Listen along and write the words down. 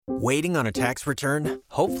Waiting on a tax return?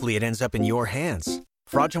 Hopefully it ends up in your hands.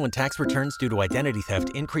 Fraudulent tax returns due to identity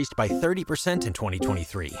theft increased by 30% in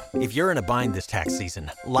 2023. If you're in a bind this tax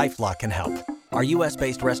season, LifeLock can help. Our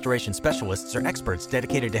U.S.-based restoration specialists are experts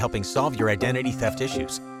dedicated to helping solve your identity theft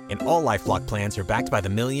issues. And all LifeLock plans are backed by the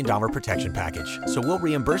 $1 Million Protection Package. So we'll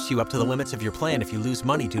reimburse you up to the limits of your plan if you lose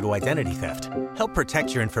money due to identity theft. Help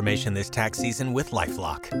protect your information this tax season with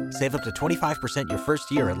LifeLock. Save up to 25% your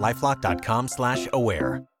first year at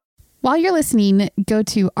LifeLock.com/aware. While you're listening, go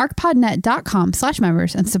to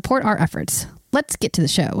arcpodnet.com/members and support our efforts. Let's get to the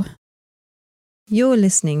show. You're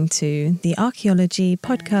listening to the Archaeology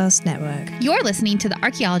Podcast Network. You're listening to the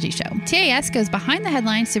Archaeology Show. TAS goes behind the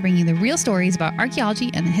headlines to bring you the real stories about archaeology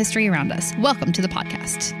and the history around us. Welcome to the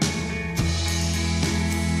podcast.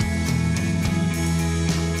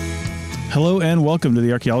 Hello and welcome to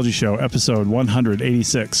the Archaeology Show, episode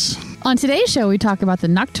 186. On today's show, we talk about the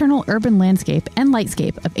nocturnal urban landscape and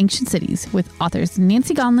lightscape of ancient cities with authors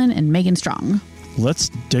Nancy Gonlin and Megan Strong. Let's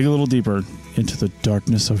dig a little deeper into the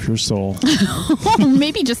darkness of your soul.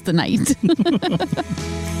 Maybe just the night.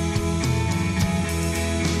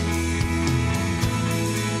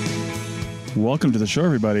 Welcome to the show,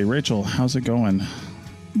 everybody. Rachel, how's it going?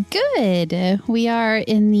 Good. We are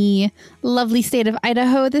in the lovely state of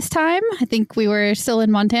Idaho this time. I think we were still in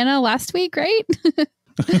Montana last week, right?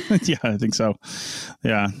 Yeah, I think so.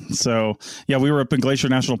 Yeah. So, yeah, we were up in Glacier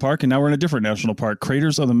National Park, and now we're in a different national park,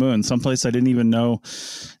 Craters of the Moon, someplace I didn't even know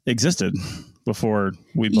existed before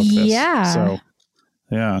we booked this. Yeah. So,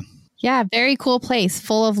 yeah. Yeah, very cool place,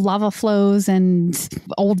 full of lava flows and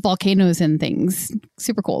old volcanoes and things.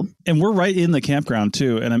 Super cool. And we're right in the campground,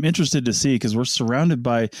 too. And I'm interested to see, because we're surrounded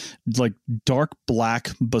by like dark black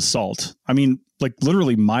basalt. I mean, like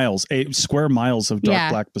literally miles, 8 square miles of dark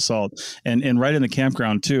black basalt, and right in the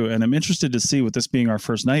campground, too. And I'm interested to see, with this being our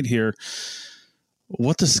first night here,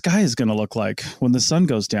 what the sky is going to look like when the sun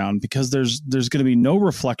goes down, because there's going to be no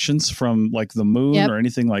reflections from like the moon or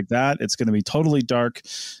anything like that. It's going to be totally dark.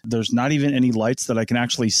 There's not even any lights that I can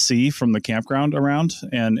actually see from the campground around.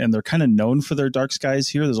 And they're kind of known for their dark skies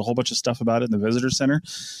here. There's a whole bunch of stuff about it in the visitor center.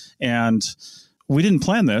 And we didn't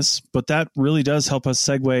plan this, but that really does help us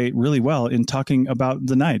segue really well in talking about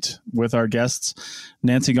the night with our guests,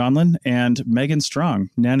 Nancy Gonlin and Megan Strong.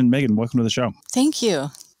 Nan and Megan, welcome to the show. Thank you.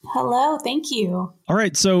 Hello, thank you. All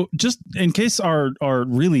right, so just in case our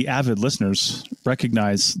really avid listeners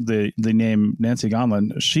recognize the name Nancy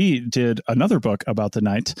Gonlin, she did another book about the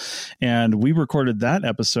night, and we recorded that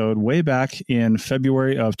episode way back in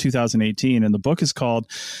February of 2018, and the book is called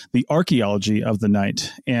The Archaeology of the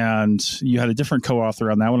Night, and you had a different co-author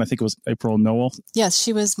on that one. I think it was April Noel. Yes,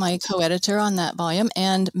 she was my co-editor on that volume,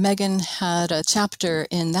 and Megan had a chapter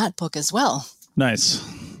in that book as well. Nice.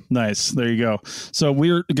 There you go. So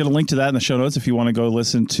we're going to link to that in the show notes if you want to go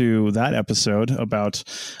listen to that episode about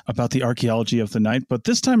the archaeology of the night. But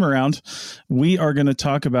this time around, we are going to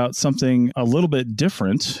talk about something a little bit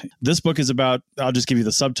different. This book is about, I'll just give you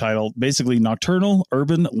the subtitle, basically nocturnal,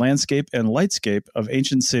 urban landscape and lightscape of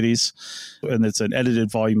ancient cities. And it's an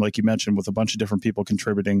edited volume, like you mentioned, with a bunch of different people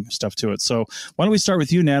contributing stuff to it. So why don't we start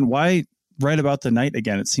with you, Nan? Why write about the night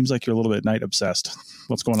again? It seems like you're a little bit night obsessed.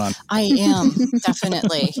 What's going on? I am,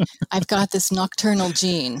 definitely. I've got this nocturnal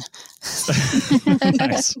gene.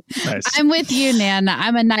 Nice. I'm with you, Nan.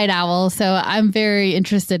 I'm a night owl, so I'm very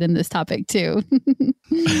interested in this topic too.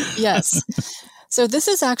 Yes. So this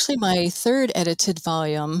is actually my third edited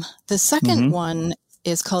volume. The second one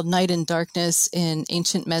is called Night and Darkness in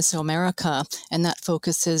Ancient Mesoamerica, and that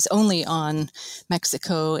focuses only on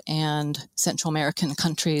Mexico and Central American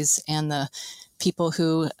countries and the people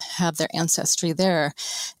who have their ancestry there.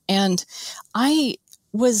 And I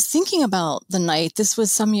was thinking about the night. This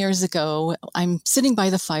was some years ago. I'm sitting by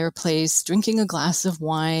the fireplace, drinking a glass of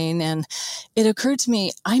wine, and it occurred to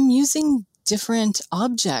me, I'm using different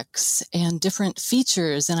objects and different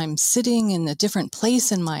features, and I'm sitting in a different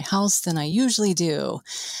place in my house than I usually do.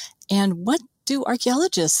 And what do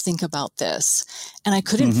archaeologists think about this? And I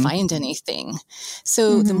couldn't find anything.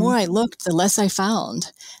 So the more I looked, the less I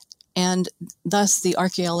found. And thus the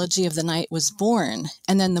archaeology of the night was born.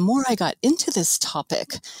 And then the more I got into this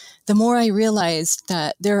topic, the more I realized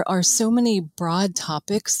that there are so many broad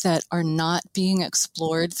topics that are not being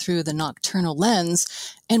explored through the nocturnal lens.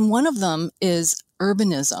 And one of them is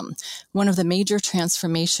urbanism, one of the major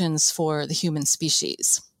transformations for the human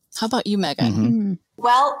species. How about you, Megan?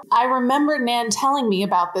 Well, I remember Nan telling me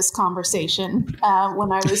about this conversation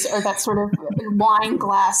when I was, or that sort of wine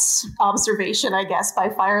glass observation, I guess, by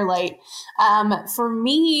firelight. For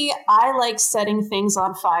me, I like setting things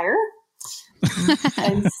on fire.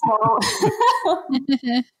 And so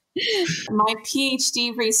My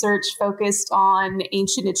PhD research focused on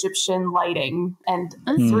ancient Egyptian lighting. And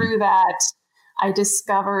through that, I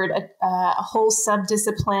discovered a whole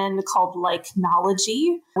subdiscipline called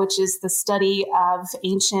lichnology, which is the study of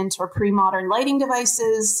ancient or pre-modern lighting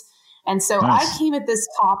devices. And so I came at this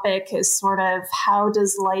topic as sort of how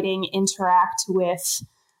does lighting interact with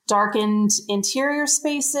darkened interior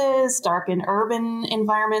spaces, darkened urban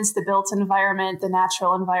environments, the built environment, the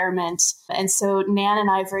natural environment. And so Nan and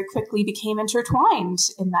I very quickly became intertwined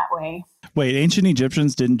in that way. Wait, ancient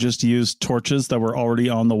Egyptians didn't just use torches that were already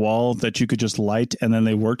on the wall that you could just light and then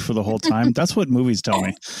they worked for the whole time? That's what movies tell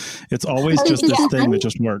me. It's always just this thing that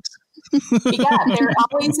just works. Yeah, they're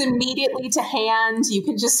always immediately to hand. You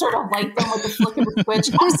can just sort of light them with the flick of a switch.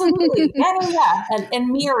 Absolutely. Yeah. And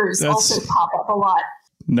mirrors also pop up a lot.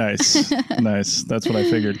 Nice. That's what I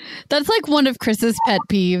figured. That's like one of Chris's pet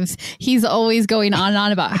peeves. He's always going on and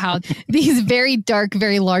on about how these very dark,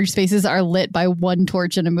 very large spaces are lit by one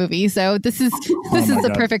torch in a movie. So this is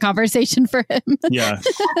the perfect conversation for him. Yeah.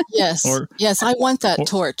 Yes. Yes, I want that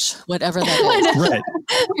torch, whatever that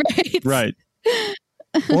is. Right.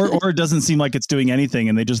 Or it doesn't seem like it's doing anything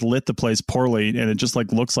and they just lit the place poorly and it just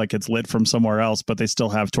like looks like it's lit from somewhere else, but they still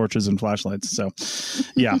have torches and flashlights. So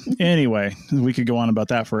yeah, anyway, we could go on about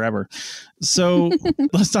that forever. So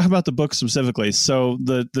let's talk about the book specifically. So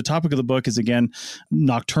the topic of the book is, again,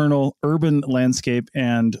 nocturnal urban landscape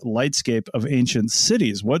and lightscape of ancient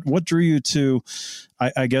cities. What drew you to,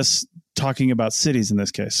 I guess, talking about cities in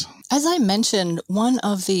this case? As I mentioned, one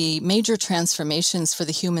of the major transformations for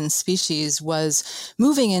the human species was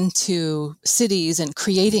moving into cities and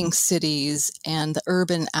creating cities and the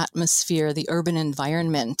urban atmosphere, the urban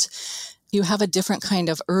environment. You have a different kind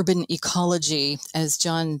of urban ecology, as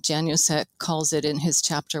John Janusek calls it in his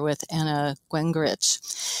chapter with Anna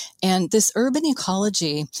Gwengerich. And this urban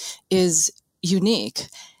ecology is unique.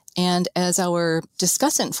 And as our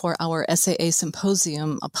discussant for our SAA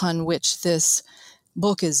symposium, upon which this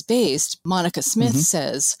book is based, Monica Smith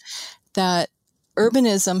says that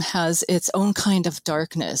urbanism has its own kind of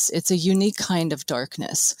darkness. It's a unique kind of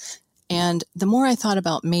darkness. And the more I thought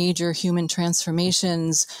about major human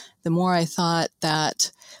transformations, the more I thought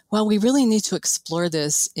that, well, we really need to explore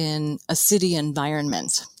this in a city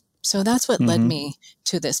environment. So that's what led me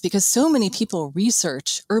to this, because so many people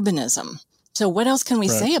research urbanism. So what else can we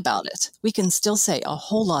say about it? We can still say a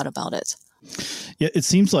whole lot about it. Yeah, it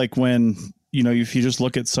seems like when, if you just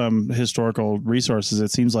look at some historical resources,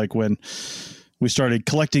 it seems like when we started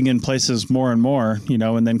collecting in places more and more,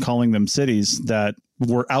 and then calling them cities, that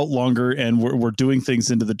we're out longer and we're doing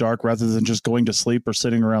things into the dark rather than just going to sleep or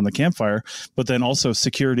sitting around the campfire. But then also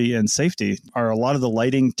security and safety are a lot of the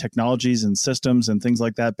lighting technologies and systems and things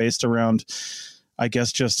like that based around, I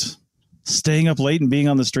guess, just staying up late and being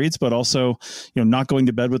on the streets, but also, not going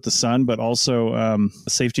to bed with the sun, but also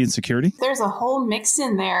safety and security. There's a whole mix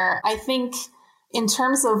in there. I think in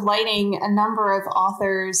terms of lighting, a number of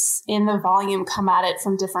authors in the volume come at it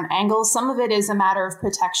from different angles. Some of it is a matter of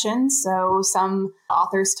protection. So some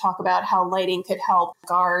authors talk about how lighting could help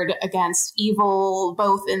guard against evil,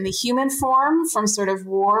 both in the human form from sort of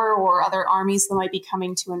war or other armies that might be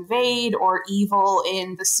coming to invade, or evil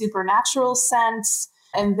in the supernatural sense.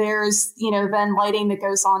 And there's, then lighting that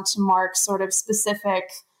goes on to mark sort of specific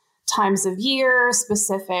times of year,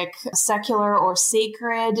 specific secular or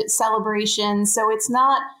sacred celebrations. So it's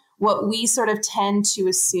not what we sort of tend to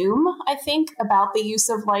assume, I think, about the use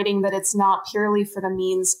of lighting, that it's not purely for the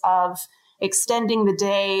means of extending the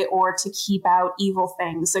day or to keep out evil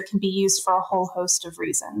things. It can be used for a whole host of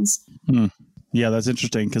reasons. Yeah, that's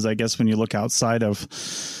interesting, because I guess when you look outside of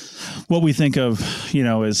what we think of,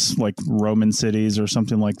 as like Roman cities or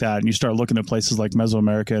something like that, and you start looking at places like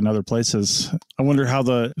Mesoamerica and other places, I wonder how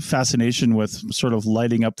the fascination with sort of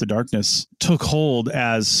lighting up the darkness took hold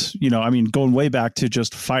as, going way back to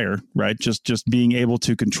just fire, right? Just being able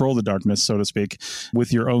to control the darkness, so to speak,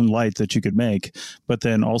 with your own light that you could make. But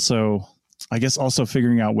then also, I guess, also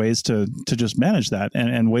figuring out ways to just manage that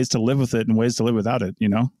and ways to live with it and ways to live without it,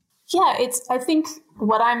 Yeah, I think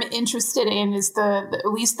what I'm interested in is at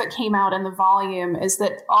least that came out in the volume, is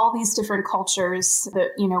that all these different cultures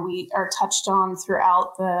that, we are touched on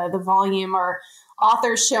throughout the volume are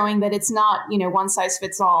authors showing that it's not, one size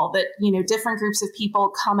fits all, that, different groups of people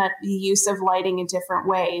come at the use of lighting in different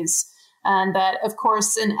ways. And that, of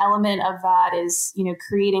course, an element of that is,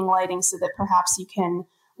 creating lighting so that perhaps you can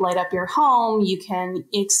light up your home, you can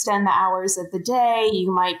extend the hours of the day,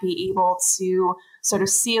 you might be able to sort of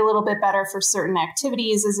see a little bit better for certain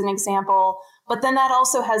activities, as an example. But then that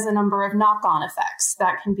also has a number of knock-on effects.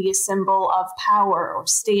 That can be a symbol of power or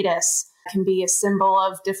status. can be a symbol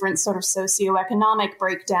of different sort of socioeconomic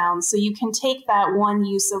breakdowns. So you can take that one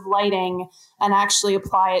use of lighting and actually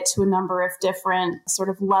apply it to a number of different sort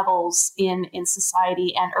of levels in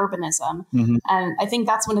society and urbanism. Mm-hmm. And I think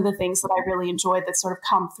that's one of the things that I really enjoyed that sort of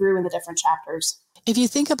come through in the different chapters. If you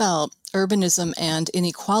think about urbanism and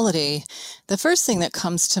inequality, the first thing that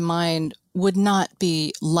comes to mind would not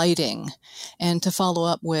be lighting. And to follow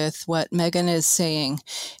up with what Megan is saying,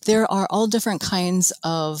 there are all different kinds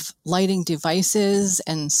of lighting devices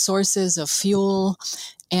and sources of fuel.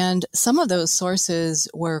 And some of those sources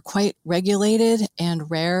were quite regulated and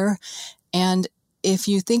rare. And if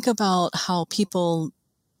you think about how people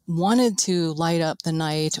wanted to light up the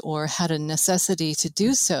night or had a necessity to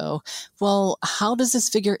do so, well, how does this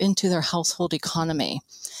figure into their household economy?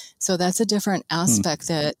 So that's a different aspect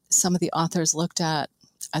that some of the authors looked at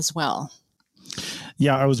as well.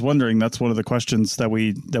 Yeah, I was wondering, that's one of the questions that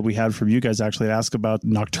we had from you guys actually to ask about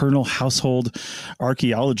nocturnal household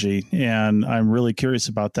archaeology. And I'm really curious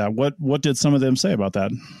about that. What did some of them say about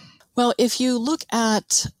that? Well, if you look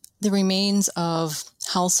at the remains of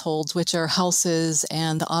households, which are houses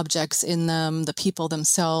and the objects in them, the people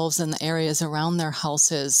themselves and the areas around their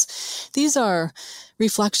houses, these are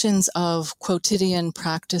reflections of quotidian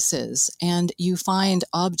practices. And you find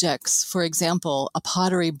objects, for example, a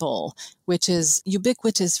pottery bowl, which is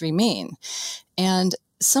ubiquitous remain. And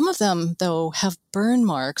some of them, though, have burn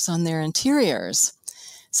marks on their interiors.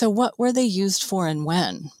 So what were they used for and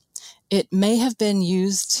when? It may have been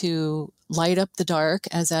used to light up the dark,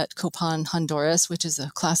 as at Copan, Honduras, which is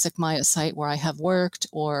a classic Maya site where I have worked,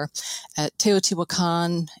 or at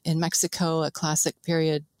Teotihuacan in Mexico, a classic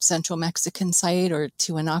period Central Mexican site, or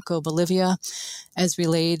Tiwanaku, Bolivia, as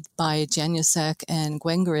relayed by Janusek and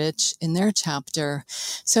Gwengerich in their chapter.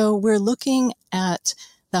 So we're looking at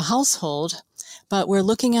the household, but we're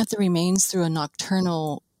looking at the remains through a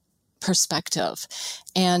nocturnal perspective.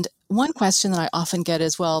 And one question that I often get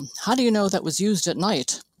is, well, how do you know that was used at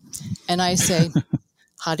night? And I say,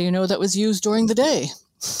 how do you know that was used during the day?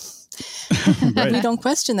 Right. We don't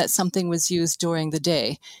question that something was used during the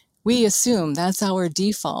day. We assume that's our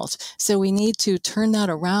default. So we need to turn that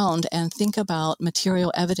around and think about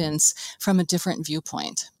material evidence from a different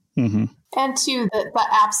viewpoint. Mm-hmm. And too, the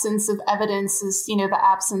absence of evidence is, the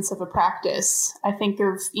absence of a practice. I think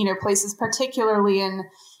of, places particularly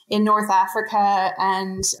in North Africa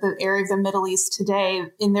and the area of the Middle East today,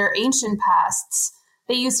 in their ancient pasts,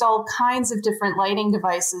 they used all kinds of different lighting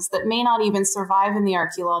devices that may not even survive in the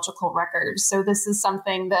archaeological record. So this is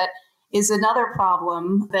something that is another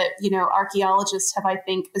problem that, archaeologists have, I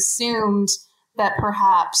think, assumed that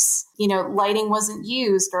perhaps, lighting wasn't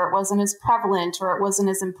used, or it wasn't as prevalent, or it wasn't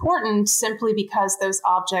as important, simply because those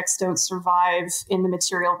objects don't survive in the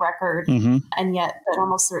material record. Mm-hmm. And yet that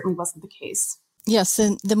almost certainly wasn't the case. Yes,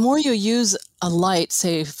 and the more you use a light,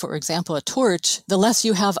 say, for example, a torch, the less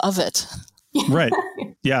you have of it. Right.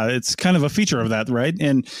 Yeah, it's kind of a feature of that, right?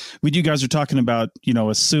 And you guys are talking about,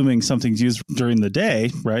 assuming something's used during the day,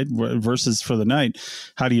 right, versus for the night.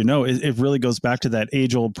 How do you know? It really goes back to that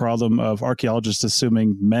age-old problem of archaeologists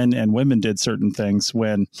assuming men and women did certain things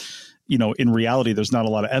when, in reality, there's not a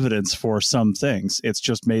lot of evidence for some things. It's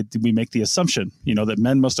just we make the assumption, that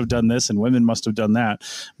men must have done this and women must have done that,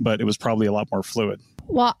 but it was probably a lot more fluid.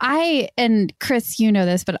 Well, and Chris, you know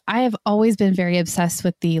this, but I have always been very obsessed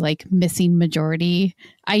with the missing majority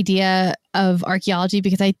idea of archaeology,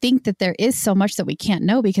 because I think that there is so much that we can't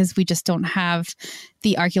know because we just don't have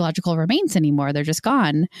the archaeological remains anymore. They're just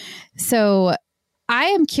gone. So I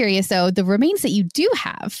am curious, though, the remains that you do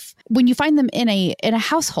have, when you find them in a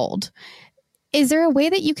household, is there a way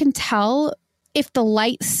that you can tell if the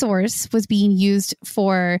light source was being used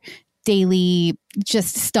for daily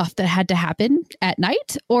just stuff that had to happen at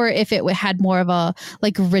night, or if it had more of a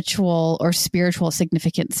ritual or spiritual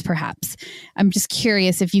significance, perhaps? I'm just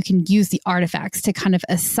curious if you can use the artifacts to kind of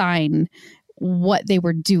assign what they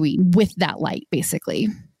were doing with that light, basically.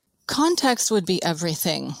 Context would be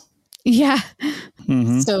everything. Yeah.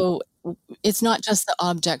 Mm-hmm. So it's not just the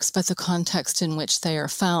objects, but the context in which they are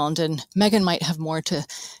found. And Megan might have more to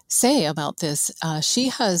say about this. She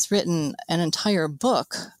has written an entire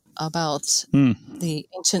book about the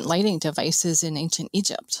ancient lighting devices in ancient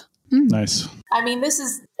Egypt. Nice. I mean, this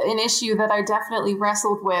is an issue that I definitely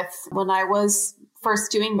wrestled with when I was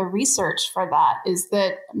first doing the research for that, is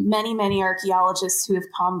that many, many archaeologists who have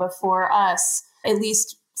come before us, at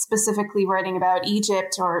least specifically writing about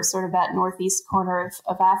Egypt or sort of that northeast corner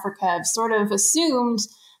of Africa, have sort of assumed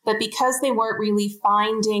that because they weren't really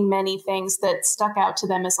finding many things that stuck out to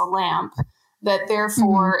them as a lamp, that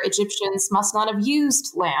therefore Egyptians must not have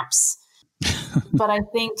used lamps. but I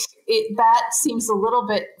think that seems a little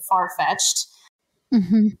bit far-fetched.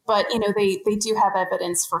 Mm-hmm. But, they do have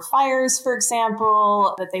evidence for fires, for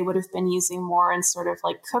example, that they would have been using more in sort of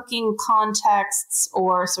like cooking contexts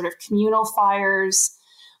or sort of communal fires.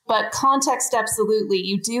 But context, absolutely.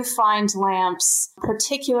 You do find lamps,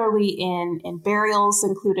 particularly in burials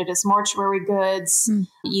included as mortuary goods.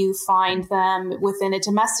 You find them within a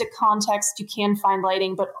domestic context. You can find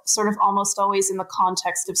lighting, but sort of almost always in the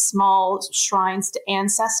context of small shrines to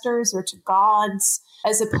ancestors or to gods,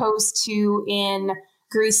 as opposed to in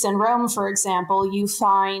Greece and Rome, for example, you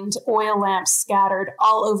find oil lamps scattered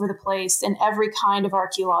all over the place in every kind of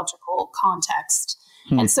archaeological context.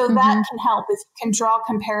 And so that can help if you can draw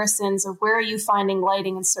comparisons of where are you finding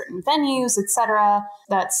lighting in certain venues, etc.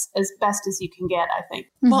 That's as best as you can get, I think.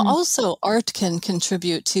 Well, also art can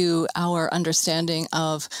contribute to our understanding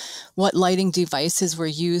of what lighting devices were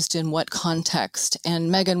used in what context.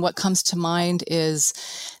 And Megan, what comes to mind is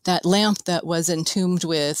that lamp that was entombed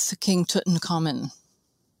with King Tutankhamun.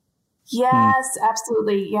 Yes,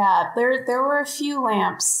 absolutely. Yeah, there were a few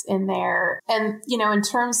lamps in there. And, in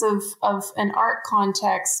terms of an art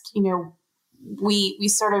context, we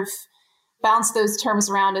sort of bounce those terms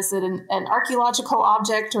around. Is it an archaeological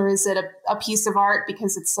object or is it a piece of art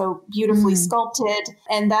because it's so beautifully sculpted?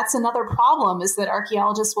 And that's another problem, is that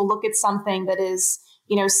archaeologists will look at something that is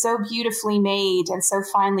so beautifully made and so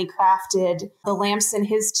finely crafted. The lamps in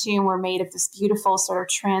his tomb were made of this beautiful sort of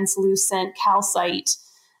translucent calcite.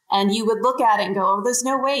 And you would look at it and go, oh, there's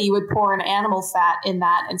no way you would pour an animal fat in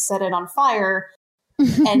that and set it on fire.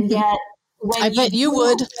 And yet, when I bet you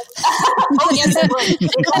would. Oh, yes, I would.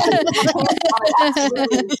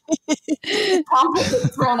 Absolutely. Probably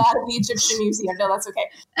thrown out of the Egyptian Museum. No, that's okay.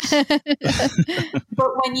 But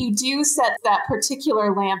when you do set that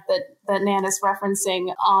particular lamp that Nan is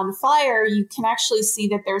referencing on fire, you can actually see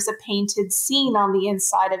that there's a painted scene on the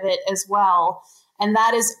inside of it as well. And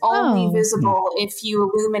that is only visible if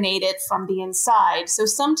you illuminate it from the inside. So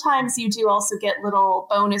sometimes you do also get little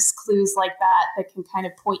bonus clues like that can kind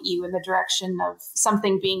of point you in the direction of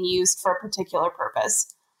something being used for a particular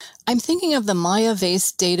purpose. I'm thinking of the Maya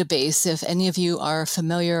Vase database, if any of you are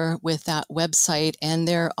familiar with that website. And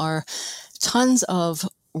there are tons of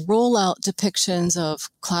rollout depictions of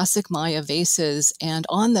classic Maya vases. And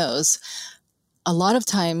on those, a lot of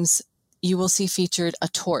times, you will see featured a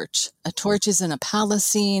torch. A torch is in a palace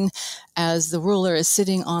scene as the ruler is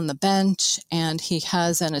sitting on the bench and he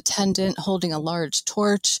has an attendant holding a large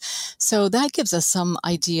torch. So that gives us some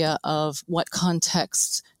idea of what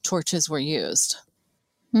context torches were used.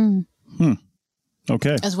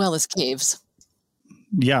 Okay. As well as caves.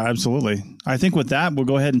 Yeah, absolutely. I think with that, we'll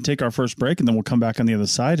go ahead and take our first break and then we'll come back on the other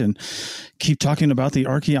side and keep talking about the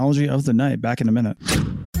archaeology of the night. Back in a minute.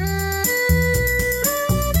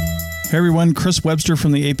 Hey everyone, Chris Webster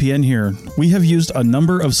from the APN here. We have used a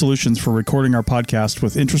number of solutions for recording our podcast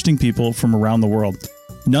with interesting people from around the world.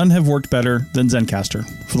 None have worked better than Zencastr.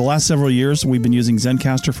 For the last several years, we've been using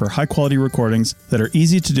Zencastr for high-quality recordings that are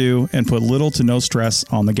easy to do and put little to no stress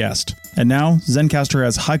on the guest. And now, Zencastr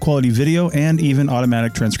has high-quality video and even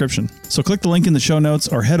automatic transcription. So click the link in the show notes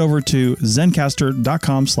or head over to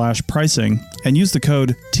zencastr.com/pricing and use the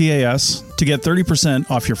code TAS to get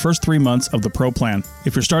 30% off your first 3 months of the Pro plan.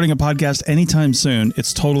 If you're starting a podcast anytime soon,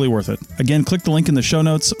 it's totally worth it. Again, click the link in the show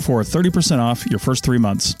notes for 30% off your first 3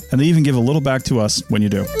 months. And they even give a little back to us when you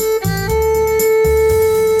do.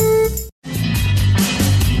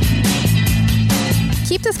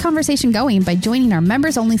 Keep this conversation going by joining our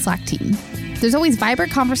members-only Slack team. There's always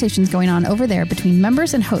vibrant conversations going on over there between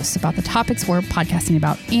members and hosts about the topics we're podcasting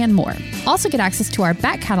about and more. Also get access to our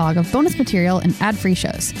back catalog of bonus material and ad-free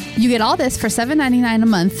shows. You get all this for $7.99 a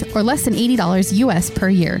month or less than $80 US per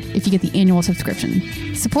year if you get the annual subscription.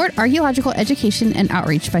 Support archaeological education and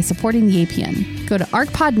outreach by supporting the APN. Go to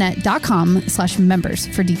arcpodnet.com/members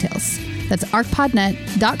for details. That's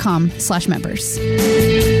arcpodnet.com/members.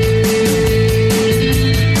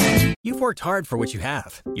 You've worked hard for what you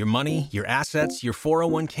have. Your money, your assets, your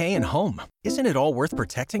 401k, and home. Isn't it all worth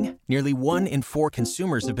protecting? Nearly 1 in 4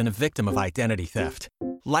 consumers have been a victim of identity theft.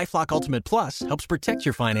 LifeLock Ultimate Plus helps protect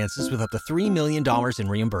your finances with up to $3 million in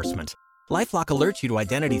reimbursement. LifeLock alerts you to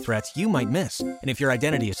identity threats you might miss. And if your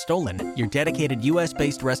identity is stolen, your dedicated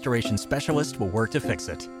U.S.-based restoration specialist will work to fix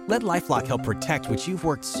it. Let LifeLock help protect what you've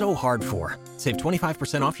worked so hard for. Save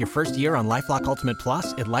 25% off your first year on LifeLock Ultimate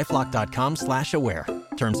Plus at LifeLock.com/aware.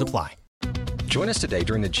 Terms apply. Join us today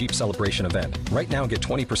during the Jeep Celebration event. Right now, get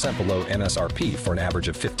 20% below MSRP for an average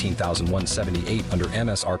of $15,178 under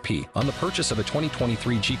MSRP on the purchase of a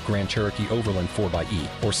 2023 Jeep Grand Cherokee Overland 4xE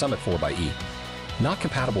or Summit 4xE. Not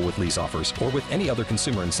compatible with lease offers or with any other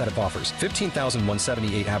consumer incentive offers.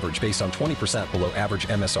 $15,178 average based on 20% below average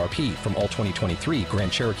MSRP from all 2023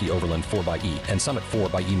 Grand Cherokee Overland 4xE and Summit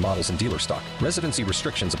 4xE models in dealer stock. Residency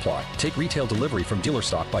restrictions apply. Take retail delivery from dealer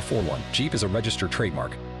stock by 4/1. Jeep is a registered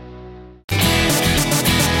trademark.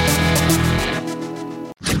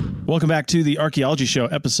 Welcome back to the Archaeology Show,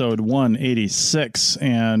 episode 186.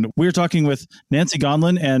 And we're talking with Nancy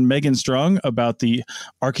Gondlin and Megan Strong about the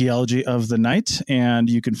Archaeology of the Night. And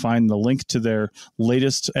you can find the link to their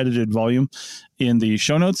latest edited volume in the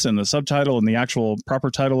show notes and the subtitle and the actual proper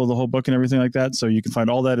title of the whole book and everything like that. So you can find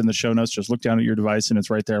all that in the show notes. Just look down at your device and it's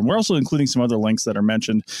right there. And we're also including some other links that are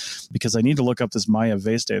mentioned because I need to look up this Maya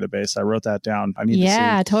vase database. I wrote that down. I need to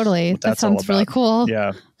see totally. That sounds really cool.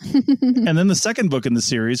 Yeah. And then the second book in the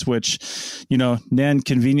series, which, Nan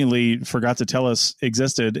conveniently forgot to tell us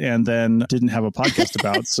existed and then didn't have a podcast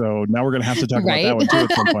about. So now we're going to have to talk about that one too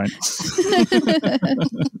at some point.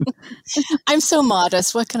 I'm so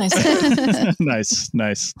modest. What can I say?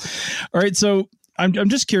 Nice. All right. So I'm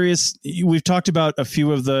just curious. We've talked about a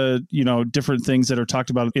few of the, different things that are talked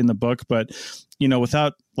about in the book, but,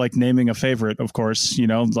 without like naming a favorite, of course,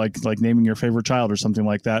 like naming your favorite child or something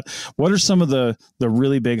like that. What are some of the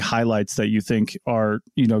really big highlights that you think are,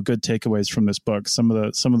 good takeaways from this book? Some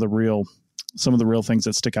of the real things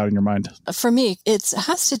that stick out in your mind? For me, it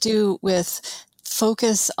has to do with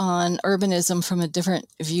focus on urbanism from a different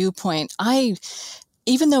viewpoint.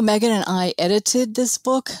 Even though Megan and I edited this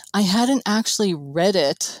book, I hadn't actually read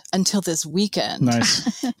it until this weekend.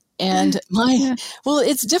 Nice. And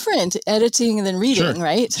it's different editing than reading,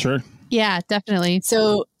 right? Sure. Yeah, definitely.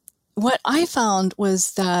 So what I found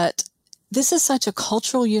was that this is such a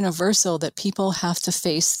cultural universal that people have to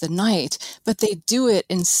face the night, but they do it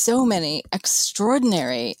in so many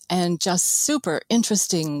extraordinary and just super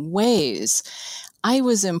interesting ways. I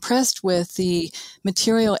was impressed with the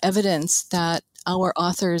material evidence that our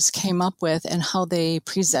authors came up with and how they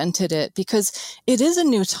presented it, because it is a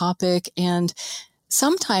new topic. And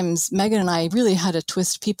sometimes Megan and I really had to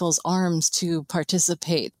twist people's arms to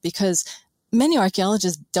participate because many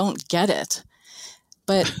archaeologists don't get it.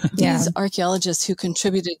 But these archaeologists who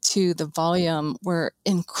contributed to the volume were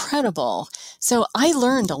incredible. So I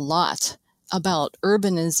learned a lot about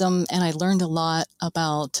urbanism, and I learned a lot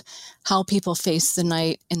about how people face the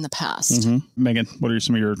night in the past. Mm-hmm. Megan, what are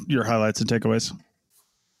some of your highlights and takeaways?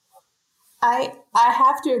 I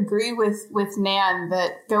have to agree with Nan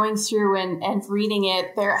that going through and reading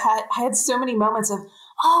it, I had so many moments of,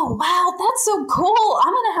 oh, wow, that's so cool.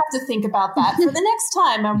 I'm going to have to think about that for the next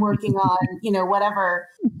time I'm working on, whatever.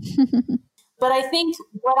 But I think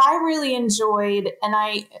what I really enjoyed,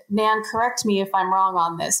 and Nan, correct me if I'm wrong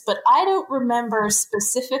on this, but I don't remember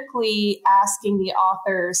specifically asking the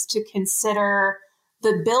authors to consider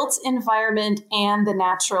the built environment and the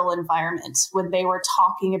natural environment when they were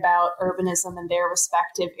talking about urbanism and their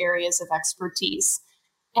respective areas of expertise.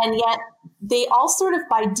 And yet they all sort of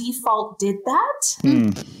by default did that.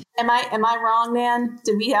 Am I wrong, Nan?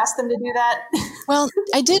 Did we ask them to do that? Well,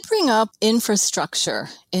 I did bring up infrastructure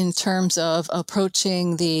in terms of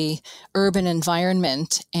approaching the urban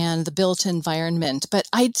environment and the built environment, but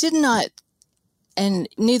I did not, and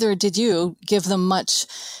neither did you, give them much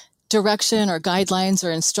direction or guidelines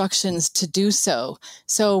or instructions to do so.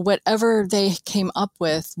 So whatever they came up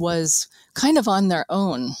with was kind of on their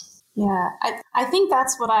own. Yeah, I think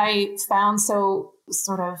that's what I found so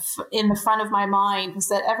sort of in the front of my mind, was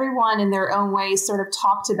that everyone in their own way sort of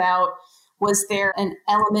talked about, was there an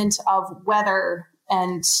element of weather,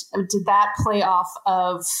 and did that play off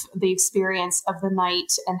of the experience of the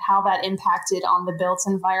night and how that impacted on the built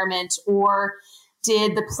environment? Or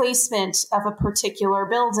did the placement of a particular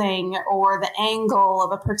building or the angle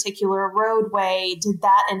of a particular roadway, did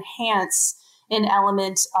that enhance an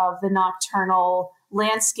element of the nocturnal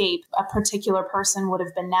landscape a particular person would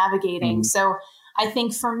have been navigating? So I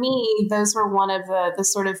think for me, those were one of the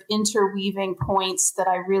sort of interweaving points that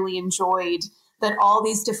I really enjoyed, that all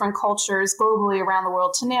these different cultures globally around the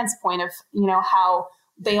world, to Nan's point of, how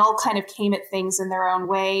they all kind of came at things in their own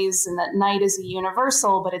ways, and that night is a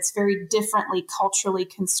universal, but it's very differently culturally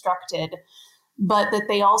constructed, but that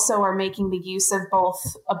they also are making the use of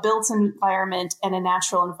both a built environment and a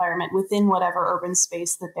natural environment within whatever urban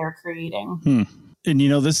space that they're creating. And,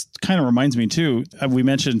 this kind of reminds me, too, we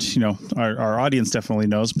mentioned, our audience definitely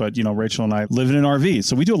knows, but, Rachel and I live in an RV.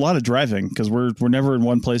 So we do a lot of driving because we're never in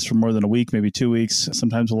one place for more than a week, maybe 2 weeks,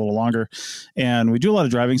 sometimes a little longer. And we do a lot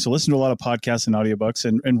of driving. So listen to a lot of podcasts and audiobooks.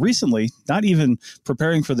 And recently, not even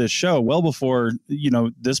preparing for this show, well before,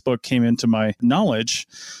 this book came into my knowledge,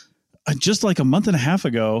 just like a month and a half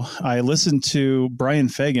ago, I listened to Brian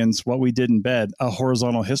Fagan's What We Did in Bed, A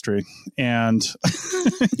Horizontal History. And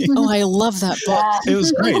I love that book. It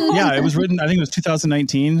was great. Yeah, it was written, I think it was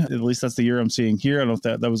 2019. At least that's the year I'm seeing here. I don't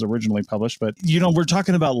know if that was originally published, but we're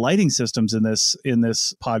talking about lighting systems in this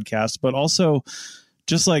podcast, but also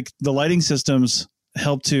just like the lighting systems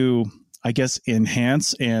help to, I guess,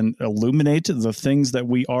 enhance and illuminate the things that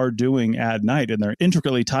we are doing at night. And they're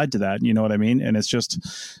intricately tied to that. You know what I mean? And it's just,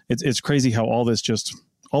 it's crazy how all this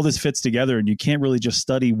fits together, and you can't really just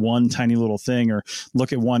study one tiny little thing or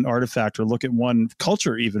look at one artifact or look at one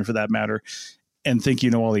culture, even for that matter, and think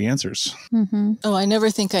you know all the answers. Mm-hmm. Oh, I never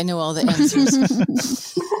think I know all the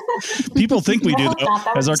answers. People think we do, though,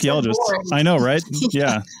 as archaeologists. I know, right?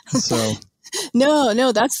 Yeah. So...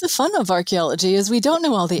 No, that's the fun of archaeology is we don't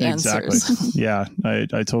know all the answers. Exactly. Yeah,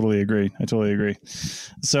 I totally agree.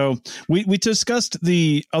 So we discussed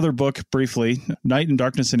the other book briefly, Night and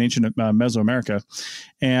Darkness in Ancient Mesoamerica,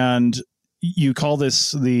 and you call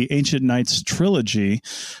this the Ancient Nights Trilogy.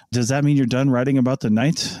 Does that mean you're done writing about the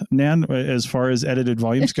night, Nan, as far as edited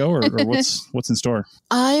volumes go, or what's in store?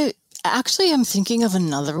 I actually am thinking of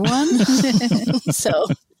another one. So...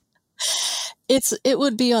 It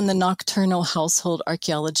would be on the nocturnal household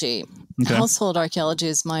archaeology. Okay. Household archaeology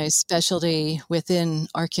is my specialty within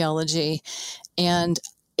archaeology. And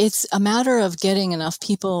it's a matter of getting enough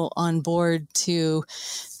people on board to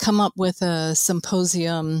come up with a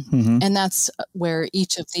symposium. Mm-hmm. And that's where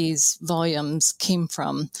each of these volumes came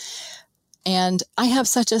from. And I have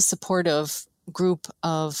such a supportive group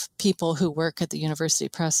of people who work at the University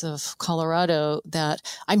Press of Colorado that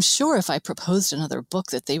I'm sure if I proposed another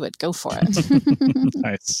book that they would go for it.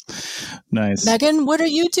 Nice. Megan, what are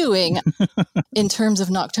you doing in terms of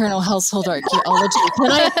nocturnal household archaeology?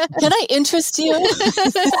 Can I interest you?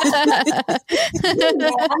 I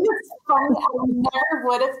never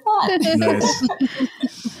would have thought. Nice.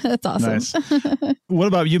 That's awesome. Nice. What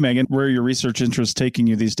about you, Megan? Where are your research interests taking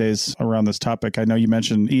you these days around this topic? I know you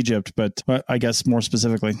mentioned Egypt, but I guess more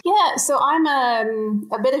specifically. Yeah, so I'm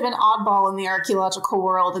a bit of an oddball in the archaeological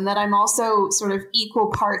world, in that I'm also sort of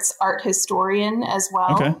equal parts art historian as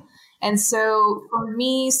well. Okay. And so for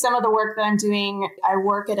me, some of the work that I'm doing, I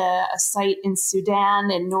work at a site in Sudan,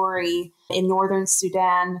 in Nori, in northern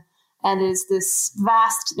Sudan, and is this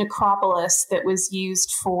vast necropolis that was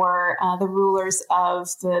used for the rulers of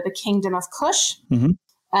the kingdom of Kush. Mm-hmm.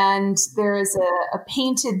 And there is a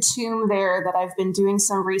painted tomb there that I've been doing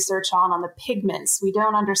some research on the pigments. We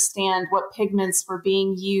don't understand what pigments were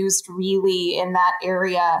being used really in that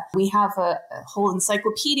area. We have a whole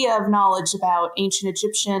encyclopedia of knowledge about ancient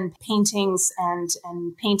Egyptian paintings and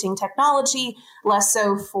painting technology, less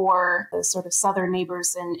so for the sort of southern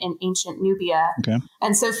neighbors in ancient Nubia. Okay.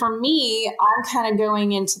 And so for me, I'm kind of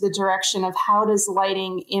going into the direction of how does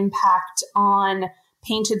lighting impact on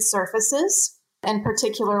painted surfaces, and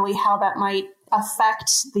particularly how that might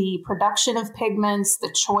affect the production of pigments,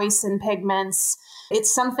 the choice in pigments. It's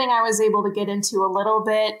something I was able to get into a little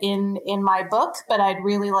bit in my book, but I'd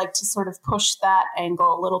really like to sort of push that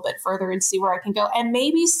angle a little bit further and see where I can go. And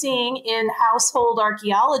maybe seeing in household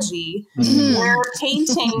archaeology where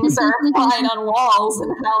paintings are applied on walls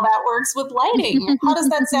and how that works with lighting. How does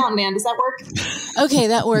that sound, man? Does that work? Okay,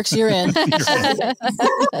 that works. You're in.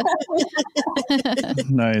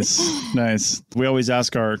 Nice. We always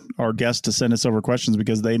ask our guests to send us over questions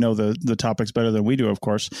because they know the topics better than we do, of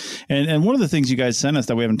course. And one of the things you guys sent us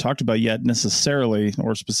that we haven't talked about yet necessarily,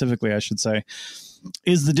 or specifically, I should say,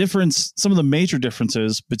 is the difference, some of the major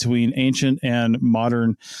differences between ancient and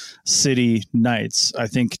modern city nights. I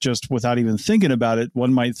think just without even thinking about it,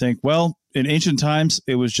 one might think, well, in ancient times,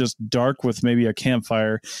 it was just dark with maybe a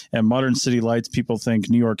campfire, and modern city lights, people think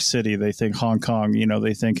New York City, they think Hong Kong,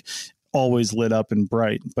 they think always lit up and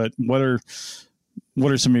bright. But what are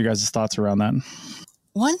some of your guys' thoughts around that?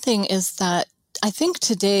 One thing is that I think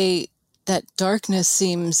today that darkness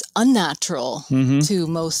seems unnatural to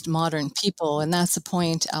most modern people. And that's the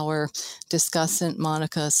point our discussant,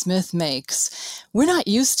 Monica Smith, makes. We're not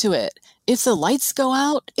used to it. If the lights go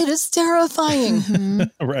out, it is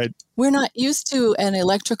terrifying. Right. We're not used to an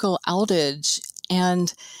electrical outage.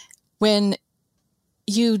 And when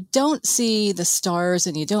you don't see the stars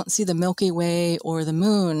and you don't see the Milky Way or the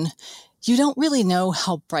moon, you don't really know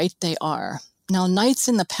how bright they are. Now, nights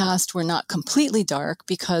in the past were not completely dark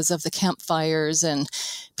because of the campfires, and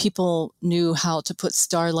people knew how to put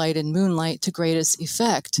starlight and moonlight to greatest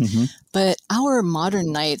effect. Mm-hmm. But our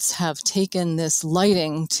modern nights have taken this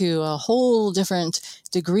lighting to a whole different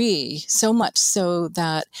degree, so much so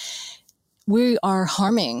that we are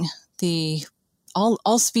harming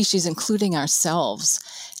all species, including ourselves.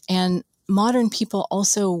 And modern people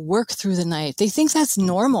also work through the night. They think that's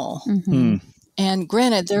normal. And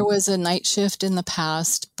granted, there was a night shift in the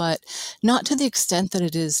past, but not to the extent that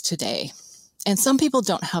it is today. And some people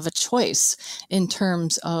don't have a choice in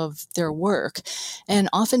terms of their work. And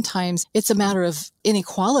oftentimes it's a matter of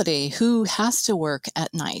inequality, who has to work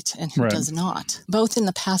at night and who does not, both in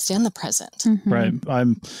the past and the present. Right.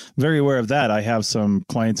 I'm very aware of that. I have some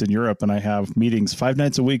clients in Europe and I have meetings 5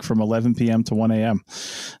 nights a week from 11 p.m. to 1 a.m.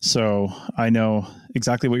 So I know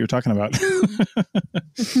exactly what you're talking about.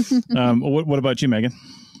 What about you, Megan?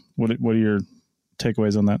 What are your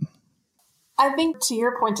takeaways on that? I think to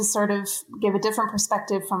your point, to sort of give a different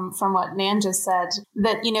perspective from what Nan just said,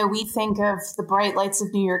 that, we think of the bright lights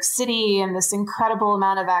of New York City and this incredible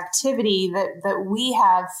amount of activity that we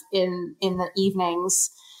have in the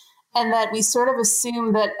evenings, and that we sort of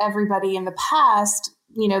assume that everybody in the past,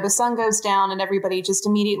 the sun goes down and everybody just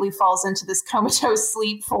immediately falls into this comatose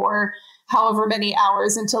sleep for however many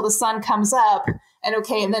hours until the sun comes up, and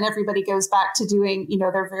then everybody goes back to doing,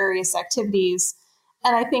 their various activities.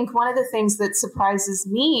 And I think one of the things that surprises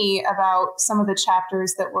me about some of the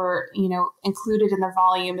chapters that were, included in the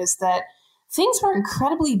volume is that things were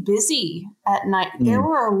incredibly busy at night. There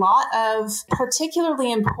were a lot of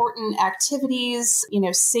particularly important activities,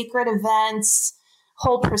 sacred events,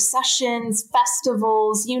 whole processions,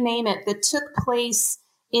 festivals, you name it, that took place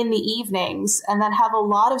in the evenings and that have a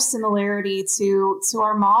lot of similarity to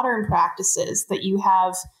our modern practices, that you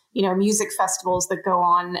have music festivals that go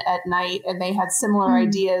on at night, and they had similar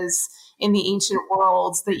ideas in the ancient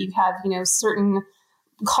worlds, that you have, certain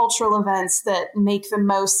cultural events that make the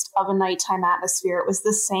most of a nighttime atmosphere. It was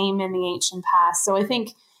the same in the ancient past. So I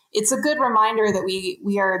think it's a good reminder that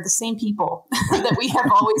we are the same people that we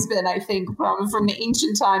have always been, I think, from the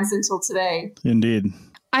ancient times until today. Indeed.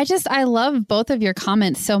 I love both of your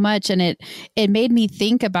comments so much. And it made me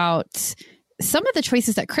think about some of the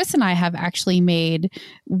choices that Chris and I have actually made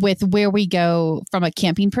with where we go from a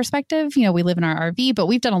camping perspective. We live in our RV, but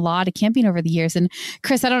we've done a lot of camping over the years. And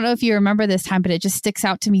Chris, I don't know if you remember this time, but it just sticks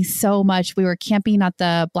out to me so much. We were camping at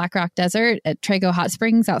the Black Rock Desert at Trago Hot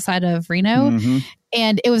Springs outside of Reno.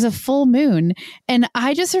 And it was a full moon. And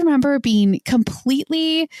I just remember being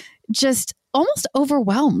completely just almost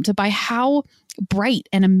overwhelmed by how bright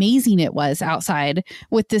and amazing it was outside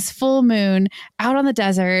with this full moon out on the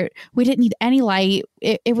desert. We didn't need any light.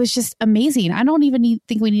 It was just amazing. I don't even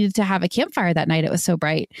think we needed to have a campfire that night. It was so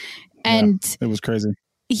bright. And it was crazy.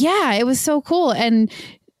 Yeah, it was so cool. And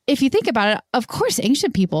if you think about it, of course,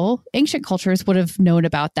 ancient cultures would have known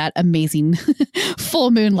about that amazing full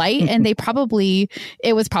moon light. And it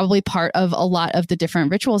was probably part of a lot of the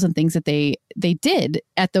different rituals and things that they did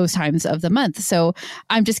at those times of the month. So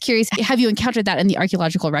I'm just curious, have you encountered that in the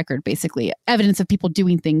archaeological record, basically evidence of people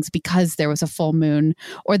doing things because there was a full moon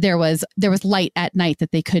or there was light at night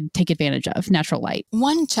that they could take advantage of, natural light?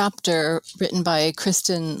 One chapter written by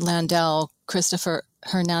Kristen Landau, Christopher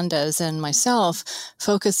Hernandez, and myself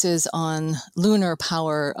focuses on lunar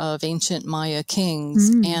power of ancient Maya kings.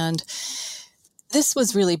 And this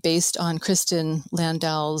was really based on Kristen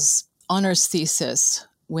Landau's honors thesis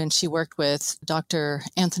when she worked with Dr.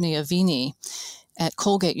 Anthony Avini at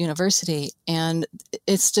Colgate University. And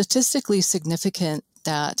it's statistically significant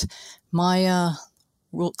that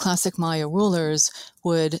classic Maya rulers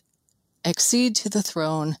would accede to the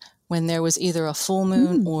throne when there was either a full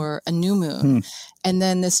moon or a new moon. And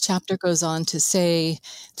then this chapter goes on to say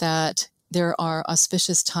that there are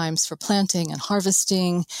auspicious times for planting and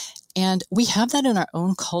harvesting. And we have that in our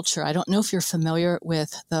own culture. I don't know if you're familiar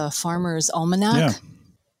with the Farmer's Almanac.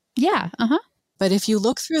 Yeah. But if you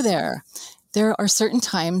look through there are certain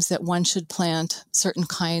times that one should plant certain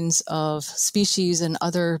kinds of species and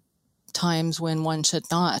other times when one should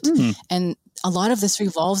not. And a lot of this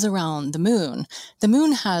revolves around the moon. The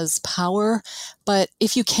moon has power, but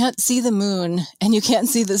if you can't see the moon and you can't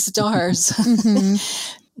see the stars,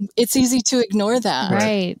 it's easy to ignore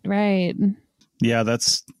that. Right. Yeah,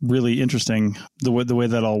 that's really interesting, the way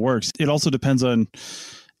that all works. It also depends on,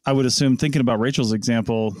 I would assume, thinking about Rachel's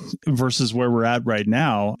example versus where we're at right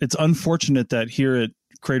now. It's unfortunate that here at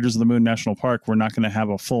Craters of the Moon National Park, we're not going to have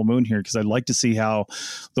a full moon here, because I'd like to see how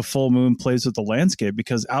the full moon plays with the landscape.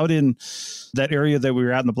 Because out in that area that we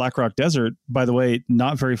were at in the Black Rock Desert, by the way,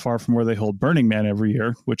 not very far from where they hold Burning Man every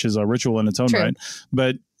year, which is a ritual in its own right.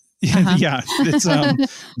 But yeah, it's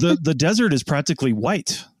the desert is practically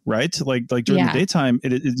white, right? Like during the daytime,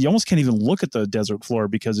 you almost can't even look at the desert floor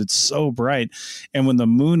because it's so bright. And when the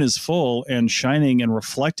moon is full and shining and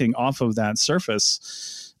reflecting off of that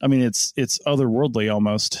surface, I mean, it's otherworldly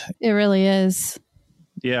almost. It really is.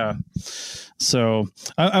 Yeah. So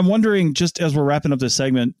I'm wondering, just as we're wrapping up this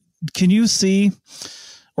segment, can you see,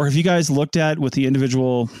 or have you guys looked at with the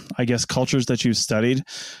individual, I guess, cultures that you've studied,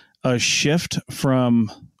 a shift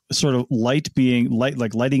from sort of like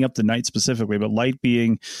lighting up the night specifically, but light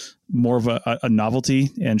being more of a novelty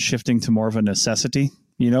and shifting to more of a necessity?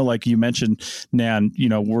 Like you mentioned, Nan,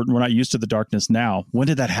 we're not used to the darkness now. When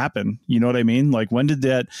did that happen? You know what I mean? Like when did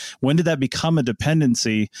that become a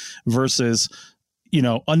dependency versus,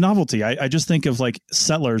 a novelty? I just think of like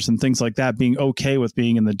settlers and things like that being okay with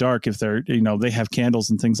being in the dark if they're, they have candles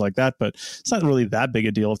and things like that, but it's not really that big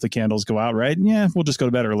a deal if the candles go out, right? Yeah, we'll just go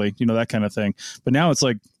to bed early, that kind of thing. But now it's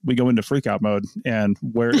like we go into freak out mode, and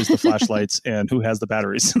where is the flashlights and who has the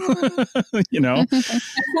batteries? Like,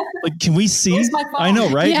 can we see? I know,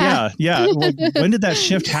 right? Yeah. Like, when did that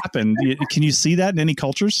shift happen? Can you see that in any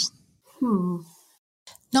cultures?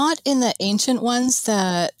 Not in the ancient ones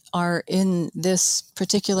that are in this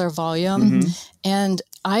particular volume. And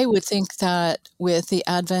I would think that with the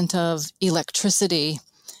advent of electricity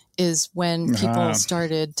is when people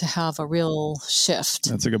started to have a real shift.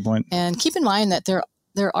 That's a good point. And keep in mind that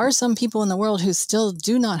there are some people in the world who still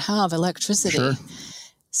do not have electricity. Sure.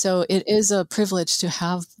 So it is a privilege to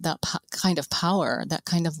have that kind of power, that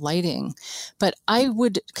kind of lighting. But I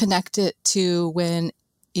would connect it to when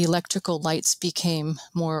electrical lights became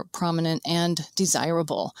more prominent and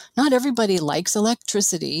desirable. Not everybody likes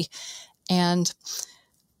electricity, and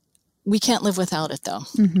we can't live without it, though.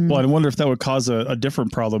 Well, I wonder if that would cause a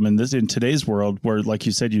different problem in today's world, where, like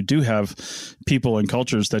you said, you do have people and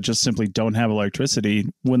cultures that just simply don't have electricity.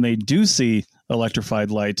 When they do see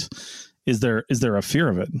electrified light, is there a fear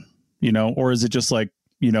of it? Or is it just like,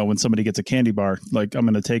 when somebody gets a candy bar, like, I'm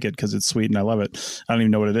going to take it because it's sweet and I love it. I don't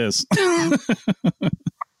even know what it is.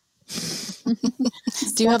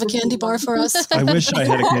 Do you have a candy bar for us? I wish I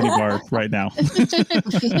had a candy bar right now.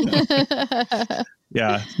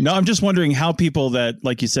 Yeah. No, I'm just wondering how people that,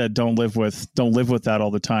 like you said, don't live with that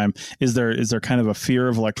all the time. Is there kind of a fear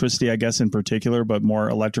of electricity, I guess, in particular, but more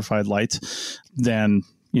electrified lights than,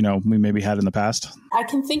 we maybe had in the past? I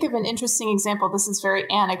can think of an interesting example. This is very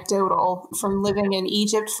anecdotal from living in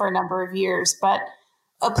Egypt for a number of years, but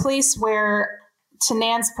a place where, to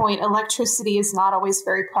Nan's point, electricity is not always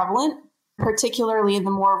very prevalent, particularly in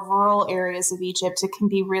the more rural areas of Egypt. It can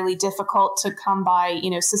be really difficult to come by,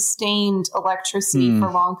 sustained electricity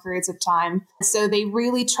for long periods of time. So they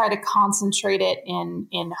really try to concentrate it in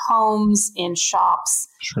homes, in shops.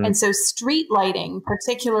 Sure. And so street lighting,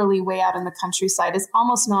 particularly way out in the countryside, is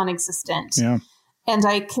almost non-existent. Yeah. And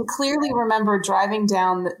I can clearly remember driving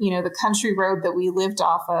down, the country road that we lived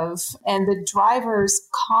off of, and the drivers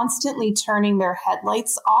constantly turning their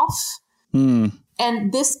headlights off.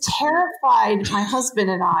 And this terrified my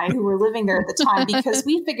husband and I, who were living there at the time, because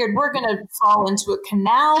we figured we're going to fall into a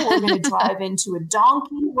canal, we're going to drive into a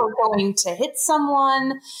donkey, we're going to hit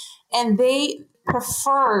someone. And they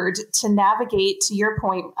preferred to navigate, to your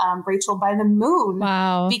point, Rachel, by the moon.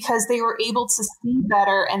 Wow. Because they were able to see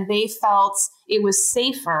better, and they felt it was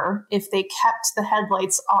safer if they kept the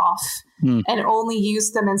headlights off and only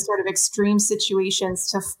used them in sort of extreme situations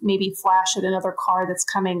to maybe flash at another car that's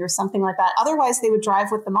coming or something like that. Otherwise, they would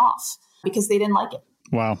drive with them off because they didn't like it.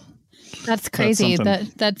 Wow. That's crazy.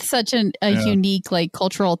 That's such a unique,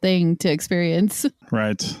 cultural thing to experience.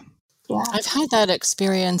 Right. Yeah. I've had that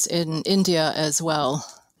experience in India as well.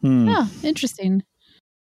 Oh, interesting.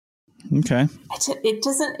 Okay.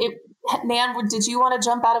 Nan, did you want to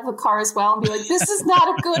jump out of the car as well and be like, this is not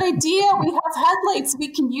a good idea. We have headlights. We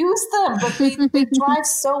can use them, but they drive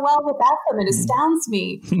so well without them. It astounds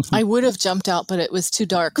me. I would have jumped out, but it was too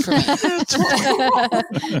dark for me.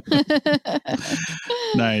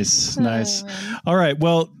 Nice. All right.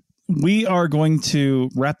 Well, we are going to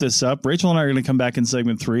wrap this up. Rachel and I are going to come back in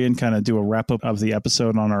segment 3 and kind of do a wrap up of the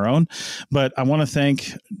episode on our own. But I want to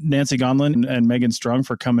thank Nancy Gonlin and Megan Strung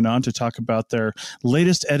for coming on to talk about their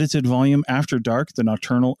latest edited volume, After Dark, The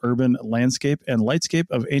Nocturnal Urban Landscape and Lightscape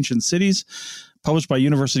of Ancient Cities, published by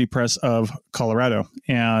University Press of Colorado.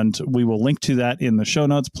 And we will link to that in the show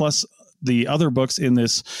notes, plus the other books in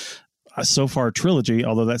this so far trilogy,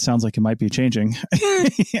 although that sounds like it might be changing.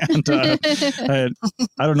 And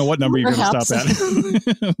I don't know what number you're going to stop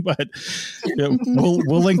at, but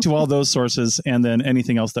we'll link to all those sources and then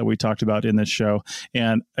anything else that we talked about in this show.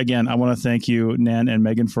 And again, I want to thank you, Nan and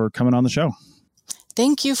Megan, for coming on the show.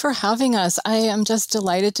 Thank you for having us. I am just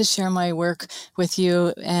delighted to share my work with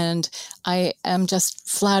you, and I am just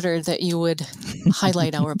flattered that you would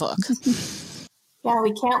highlight our book. Yeah,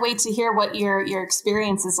 we can't wait to hear what your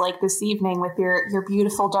experience is like this evening with your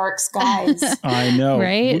beautiful dark skies. I know.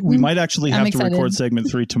 Right? We might actually have to excited. record segment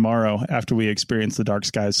 3 tomorrow after we experience the dark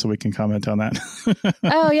skies so we can comment on that.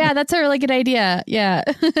 Oh, yeah, that's a really good idea. Yeah.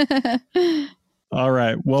 All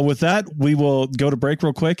right. Well, with that, we will go to break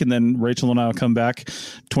real quick, and then Rachel and I will come back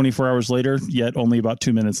 24 hours later, yet only about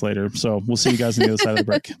 2 minutes later. So we'll see you guys on the other side of the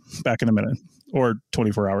break. Back in a minute, or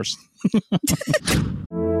 24 hours.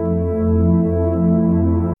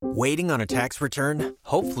 Waiting on a tax return?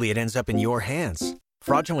 Hopefully it ends up in your hands.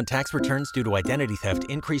 Fraudulent tax returns due to identity theft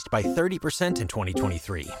increased by 30% in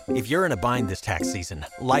 2023. If you're in a bind this tax season,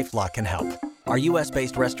 LifeLock can help. Our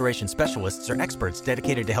U.S.-based restoration specialists are experts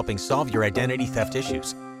dedicated to helping solve your identity theft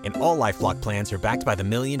issues. And all LifeLock plans are backed by the $1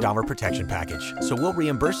 Million Protection Package. So we'll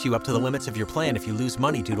reimburse you up to the limits of your plan if you lose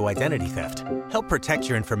money due to identity theft. Help protect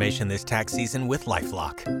your information this tax season with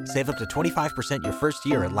LifeLock. Save up to 25% your first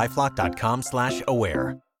year at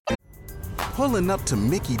LifeLock.com/aware. Pulling up to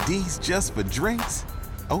Mickey D's just for drinks?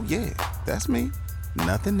 Oh yeah, that's me.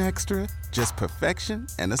 Nothing extra, just perfection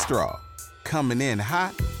and a straw. Coming in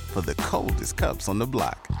hot for the coldest cups on the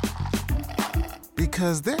block.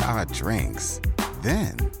 Because there are drinks.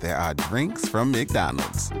 Then there are drinks from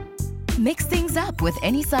McDonald's. Mix things up with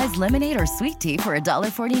any size lemonade or sweet tea for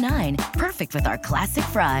 $1.49. Perfect with our classic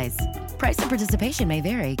fries. Price and participation may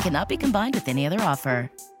vary. Cannot be combined with any other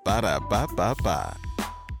offer. Ba-da-ba-ba-ba.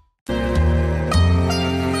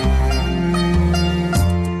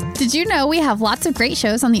 Did you know we have lots of great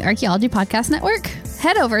shows on the Archaeology Podcast Network?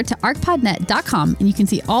 Head over to archpodnet.com and you can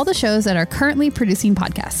see all the shows that are currently producing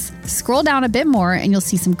podcasts. Scroll down a bit more and you'll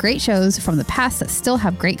see some great shows from the past that still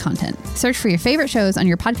have great content. Search for your favorite shows on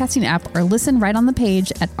your podcasting app or listen right on the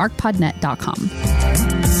page at archpodnet.com.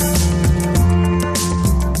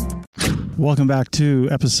 Welcome back to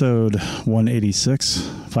episode 186,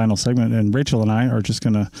 final segment. And Rachel and I are just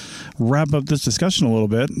going to wrap up this discussion a little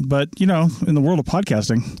bit. But, you know, in the world of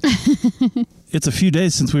podcasting, it's a few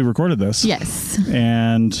days since we recorded this. Yes.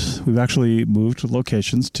 And we've actually moved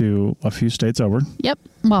locations to a few states over. Yep.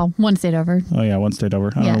 Well, one state over. Oh, yeah, one state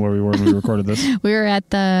over. I don't know where we were when we recorded this. We were at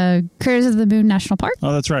the Critters of the Moon National Park.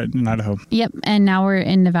 Oh, that's right, in Idaho. Yep, and now we're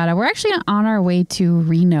in Nevada. We're actually on our way to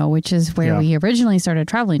Reno, which is where we originally started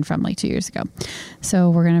traveling from like 2 years ago.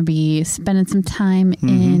 So we're going to be spending some time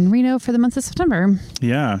in Reno for the month of September.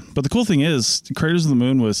 Yeah, but the cool thing is, Critters of the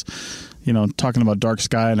Moon was, you know, talking about dark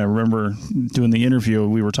sky, and I remember doing the interview,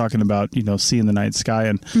 we were talking about, you know, seeing the night sky,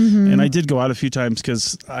 and I did go out a few times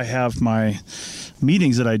because I have my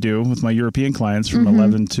meetings that I do with my European clients from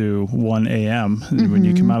 11 to 1 a.m. When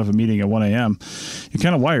you come out of a meeting at 1 a.m., you're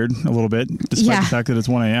kind of wired a little bit, despite the fact that it's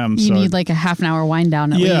 1 a.m. You need like a half an hour wind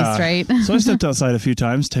down at least, right? So I stepped outside a few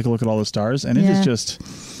times, take a look at all the stars, and it is just,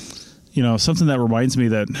 you know, something that reminds me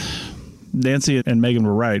that Nancy and Megan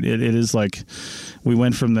were right. It is like we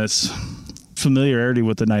went from this familiarity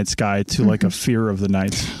with the night sky to like a fear of the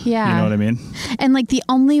night. Yeah. You know what I mean? And like the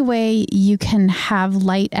only way you can have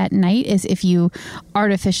light at night is if you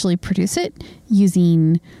artificially produce it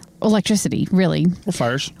using electricity, really. Or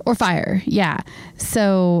fires. Or fire. Yeah.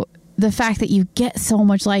 So the fact that you get so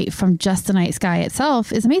much light from just the night sky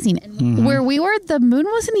itself is amazing. Where we were, the moon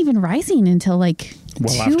wasn't even rising until like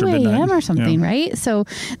 2 a.m. or something, right? So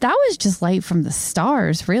that was just light from the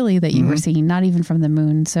stars, really, that you were seeing, not even from the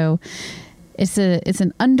moon. So it's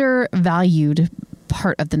an undervalued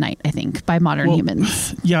part of the night, I think, by modern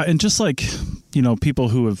humans. Yeah, and just like, you know, people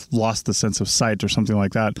who have lost the sense of sight or something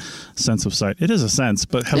like that, sense of sight, it is a sense,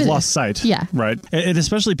 but have lost sight. Yeah. Right? And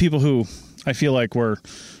especially people who I feel like were,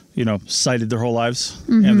 you know, sighted their whole lives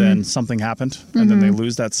and then something happened and then they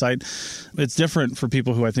lose that sight. It's different for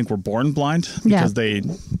people who I think were born blind because they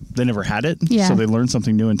never had it. Yeah. So they learned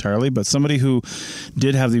something new entirely. But somebody who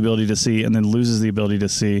did have the ability to see and then loses the ability to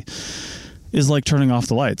see is like turning off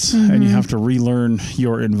the lights and you have to relearn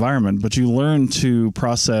your environment, but you learn to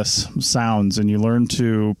process sounds and you learn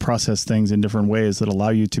to process things in different ways that allow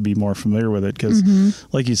you to be more familiar with it. Because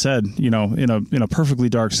like you said, you know, in a perfectly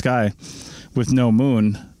dark sky with no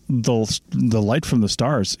moon, the light from the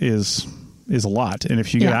stars is a lot. And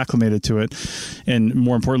if you get acclimated to it, and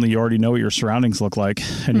more importantly, you already know what your surroundings look like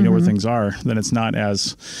and you know where things are, then it's not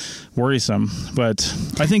as worrisome. But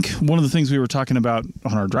I think one of the things we were talking about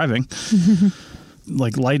on our driving,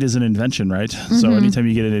 like light is an invention, right? So anytime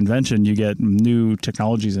you get an invention, you get new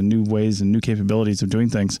technologies and new ways and new capabilities of doing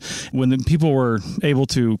things. When the people were able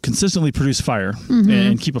to consistently produce fire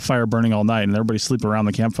and keep a fire burning all night and everybody sleep around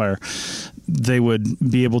the campfire, they would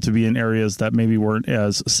be able to be in areas that maybe weren't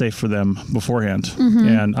as safe for them beforehand. Mm-hmm.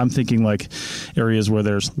 And I'm thinking like areas where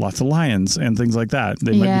there's lots of lions and things like that.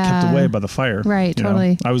 They might be kept away by the fire. Right,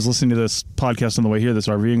 totally. I was listening to this podcast on the way here, this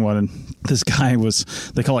RVing one, and this guy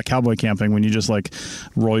they call it cowboy camping when you just like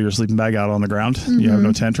roll your sleeping bag out on the ground. Mm-hmm. You have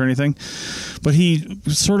no tent or anything. But he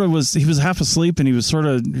was half asleep, and he was sort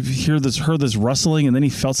of heard this rustling, and then he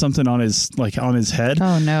felt something on his head.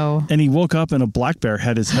 Oh no. And he woke up and a black bear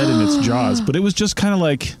had his head in its jaws, but it was just kind of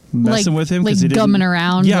like messing with him, because he gumming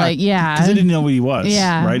around. Yeah, because they didn't know what he was.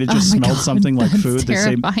 Yeah, right. It just smelled something like food. They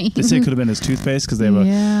say it could have been his toothpaste because they have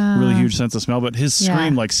a really huge sense of smell. But his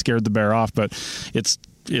scream like scared the bear off. But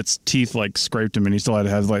its teeth like scraped him, and he still had to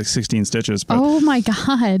have like 16 stitches. But, oh my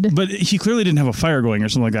God. But he clearly didn't have a fire going or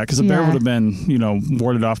something like that, because the bear would have been,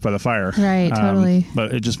 warded off by the fire. Right, totally.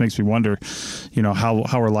 But it just makes me wonder, how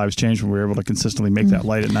our lives changed when we were able to consistently make that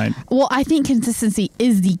light at night. Well, I think consistency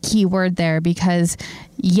is the key word there, because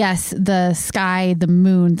yes, the sky, the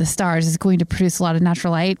moon, the stars is going to produce a lot of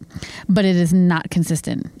natural light, but it is not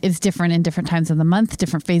consistent. It's different in different times of the month,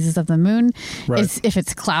 different phases of the moon. Right. If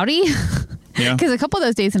it's cloudy, because a couple of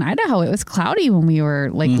those days in Idaho, it was cloudy when we were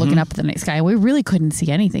like looking up at the night sky. We really couldn't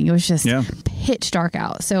see anything. It was just pitch dark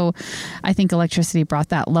out. So I think electricity brought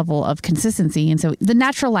that level of consistency. And so the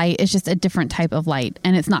natural light is just a different type of light,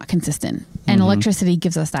 and it's not consistent. And electricity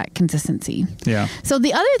gives us that consistency. Yeah. So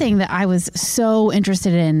the other thing that I was so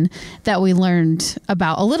interested in that we learned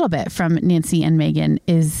about a little bit from Nancy and Megan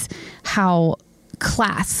is how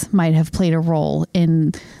class might have played a role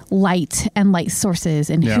in light and light sources,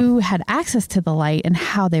 and who had access to the light and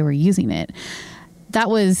how they were using it. That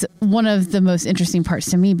was one of the most interesting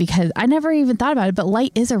parts to me, because I never even thought about it, but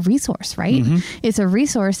light is a resource, right? Mm-hmm. It's a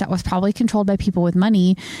resource that was probably controlled by people with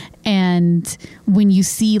money. And when you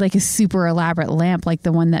see like a super elaborate lamp, like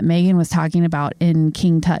the one that Megan was talking about in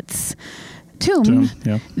King Tut's tomb,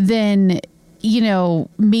 then,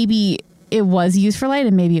 maybe it was used for light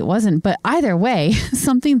and maybe it wasn't. But either way,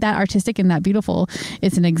 something that artistic and that beautiful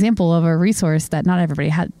is an example of a resource that not everybody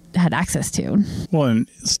had access to. Well, and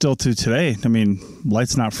still to today, I mean,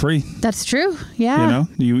 light's not free. That's true. Yeah.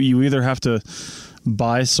 You either have to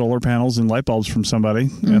buy solar panels and light bulbs from somebody,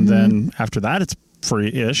 and then after that it's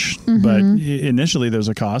free-ish, but initially there's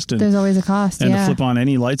a cost. And there's always a cost, and to flip on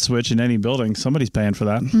any light switch in any building, somebody's paying for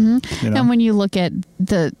that. And when you look at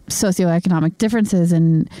the socioeconomic differences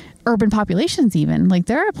in urban populations, even, like,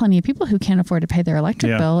 there are plenty of people who can't afford to pay their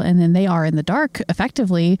electric bill, and then they are in the dark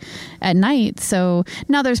effectively at night. So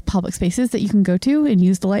now there's public spaces that you can go to and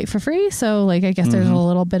use the light for free. So, like, I guess there's a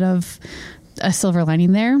little bit of a silver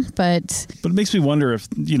lining there, but it makes me wonder if,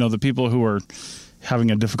 the people who are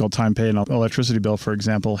having a difficult time paying an electricity bill, for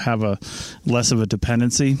example, have a less of a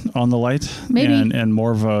dependency on the light, maybe, and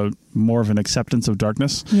more of an acceptance of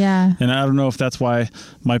darkness. Yeah. And I don't know if that's why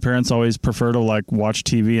my parents always prefer to like watch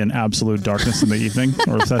TV in absolute darkness in the evening,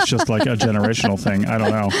 or if that's just like a generational thing. I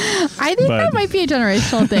don't know. I think that might be a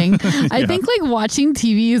generational thing. I think like watching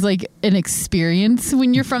TV is like an experience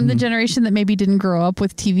when you're from the generation that maybe didn't grow up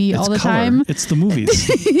with TV all the time. It's the movies.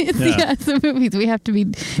 It's the movies. We have to be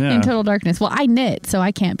in total darkness. Well, I knit, so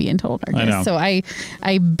I can't be in total darkness. I know. So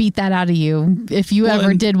I beat that out of you if you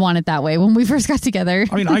ever did want it that way when we first got together.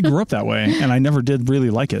 I mean, I grew up that way, and I never did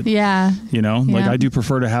really like it. Yeah. Like I do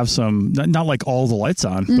prefer to have some, not like all the lights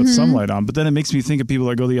on, but some light on. But then it makes me think of people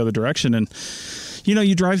that go the other direction, and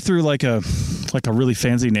you drive through like a really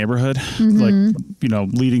fancy neighborhood, like,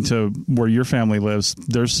 leading to where your family lives.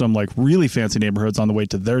 There's some like really fancy neighborhoods on the way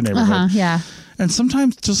to their neighborhood. Yeah. And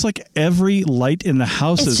sometimes just like every light in the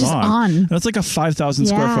house is on. And it's like a 5,000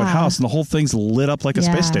 square foot house, and the whole thing's lit up like a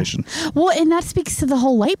space station. Well, and that speaks to the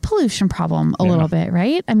whole light pollution problem a little bit,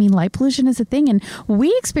 right? I mean, light pollution is a thing, and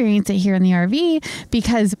we experience it here in the RV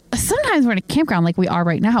because sometimes we're in a campground like we are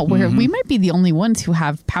right now, where we might be the only ones who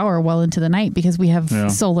have power well into the night because we have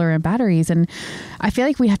solar and batteries. And I feel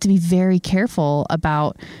like we have to be very careful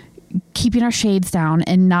about keeping our shades down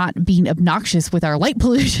and not being obnoxious with our light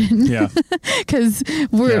pollution. Yeah. Because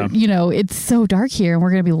we're, it's so dark here, and we're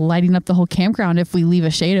going to be lighting up the whole campground if we leave a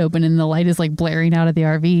shade open and the light is like blaring out of the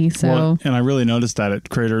RV. So, well, and I really noticed that at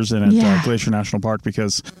Craters and at Glacier National Park,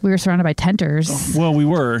 because we were surrounded by tenters. Well, we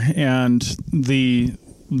were. And the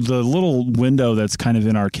little window that's kind of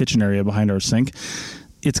in our kitchen area behind our sink,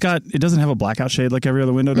 it doesn't have a blackout shade like every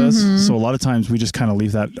other window does. So a lot of times we just kind of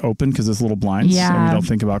leave that open because it's little blinds, and we don't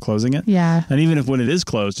think about closing it. Yeah. And even if when it is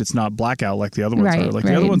closed, it's not blackout like the other ones are. Like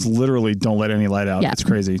the other ones literally don't let any light out. Yep. It's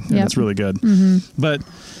crazy. And it's really good. But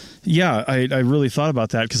Yeah, I really thought about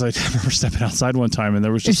that because I remember stepping outside one time and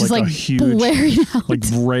there was just like a huge like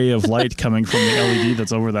ray of light coming from the LED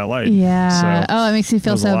that's over that light. Yeah. So it makes me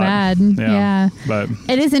feel so bad. Yeah. But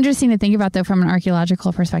it is interesting to think about though from an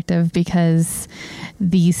archaeological perspective, because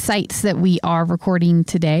the sites that we are recording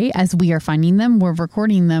today, as we are finding them, we're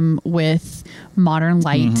recording them with modern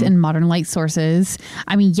light and modern light sources.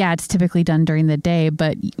 I mean, yeah, it's typically done during the day,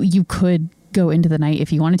 but you could go into the night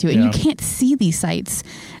if you wanted to. And you can't see these sites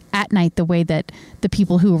at night the way that the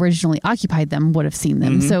people who originally occupied them would have seen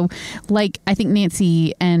them. So like, I think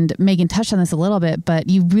Nancy and Megan touched on this a little bit, but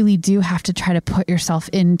you really do have to try to put yourself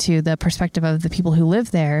into the perspective of the people who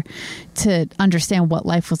live there to understand what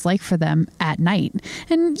life was like for them at night.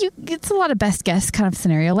 And it's a lot of best guess kind of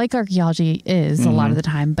scenario, like archaeology is a lot of the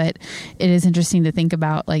time, but it is interesting to think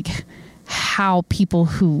about like how people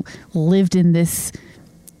who lived in this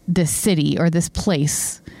city or this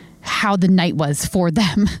place, how the night was for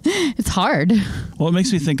them. It's hard. Well, it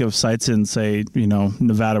makes me think of sites in, say,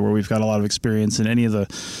 Nevada, where we've got a lot of experience in any of the,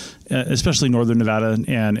 especially northern Nevada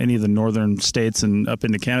and any of the northern states and up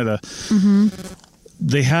into Canada.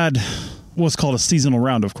 They had what's called a seasonal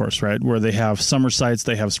round, of course, right? Where they have summer sites,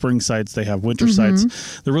 they have spring sites, they have winter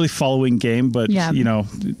sites. They're really following game, but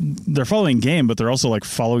they're following game, but they're also like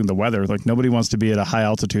following the weather. Like nobody wants to be at a high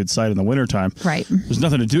altitude site in the wintertime. Right. There's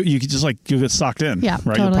nothing to do. You could just you get socked in. Yeah,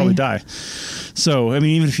 right. Totally. You'll probably die. So, I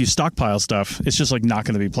mean, even if you stockpile stuff, it's just like not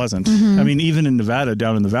going to be pleasant. I mean, even in Nevada,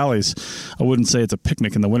 down in the valleys, I wouldn't say it's a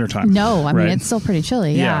picnic in the wintertime. No, I mean, it's still pretty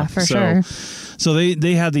chilly. Yeah, for sure. So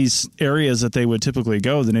they had these areas that they would typically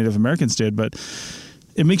go, the Native Americans did, but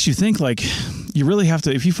it makes you think like you really have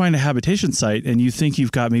to, if you find a habitation site and you think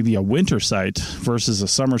you've got maybe a winter site versus a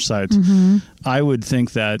summer site, I would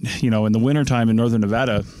think that, in the wintertime in northern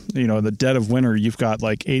Nevada, in the dead of winter, you've got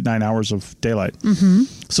like 8-9 hours of daylight.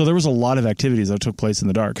 So there was a lot of activities that took place in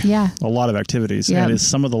the dark. Yeah. A lot of activities. Yep. And is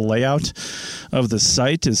some of the layout of the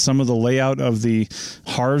site, is some of the layout of the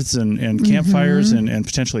hearths and campfires and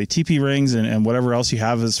potentially teepee rings and whatever else you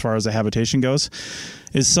have as far as the habitation goes,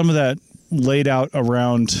 is some of that laid out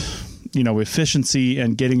around, efficiency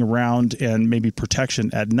and getting around and maybe protection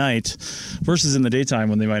at night versus in the daytime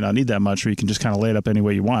when they might not need that much, where you can just kind of lay it up any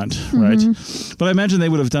way you want, right? But I imagine they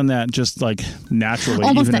would have done that just like naturally,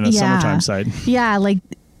 almost even in a summertime site. Yeah, like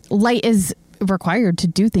light is required to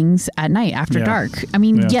do things at night after dark. I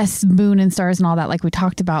mean, yes, moon and stars and all that, like we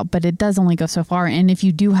talked about, but it does only go so far. And if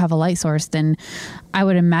you do have a light source, then I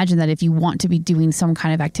would imagine that if you want to be doing some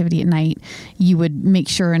kind of activity at night, you would make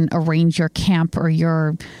sure and arrange your camp or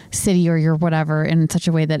your city or your whatever in such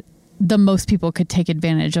a way that the most people could take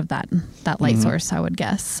advantage of that light source, I would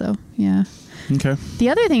guess. So, yeah. Okay. The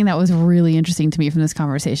other thing that was really interesting to me from this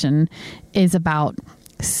conversation is about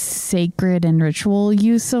sacred and ritual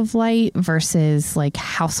use of light versus like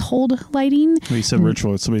household lighting. Well, you said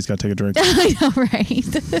ritual. Somebody's got to take a drink. I know,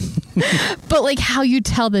 right? But like how you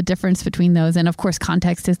tell the difference between those. And of course,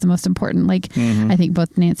 context is the most important. Like I think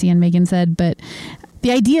both Nancy and Megan said, but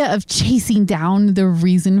the idea of chasing down the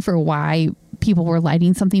reason for why people were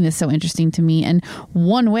lighting something is so interesting to me. And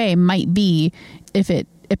one way might be if it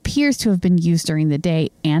appears to have been used during the day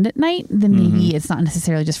and at night, then maybe it's not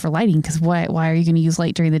necessarily just for lighting, because why are you going to use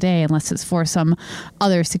light during the day unless it's for some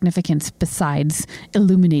other significance besides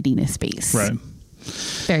illuminating a space? Right.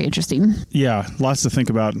 Very interesting. Yeah, lots to think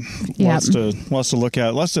about. Lots to look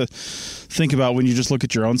at. Lots to think about when you just look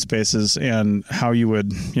at your own spaces and how you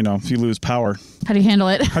would, if you lose power. How do you handle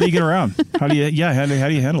it? How do you get around? How do you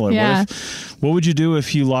handle it? Yeah. What would you do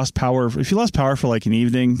if you lost power? If you lost power for like an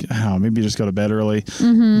evening, maybe you just go to bed early,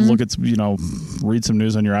 look at, read some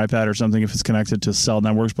news on your iPad or something if it's connected to cell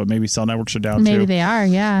networks, but maybe cell networks are down too. Maybe they are,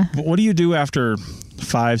 yeah. But what do you do after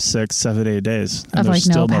 5, 6, 7, 8 days? And of there's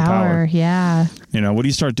like still no power. Yeah. What do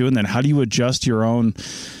you start doing then? How do you adjust your own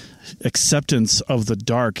acceptance of the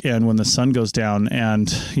dark, and when the sun goes down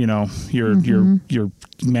and you're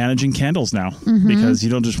managing candles now, because you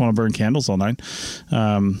don't just want to burn candles all night,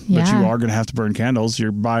 but you are going to have to burn candles.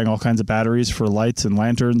 You're buying all kinds of batteries for lights and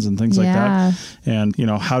lanterns and things like that. And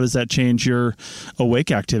how does that change your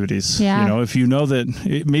awake activities? If you know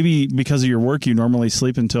that maybe because of your work you normally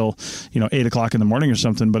sleep until 8 o'clock in the morning or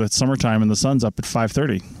something, but it's summertime and the sun's up at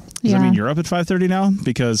 5:30. Does that mean you're up at 5:30 now?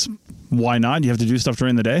 Because why not? You have to do stuff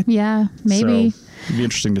during the day. Yeah, maybe. So it'd be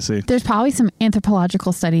interesting to see. There's probably some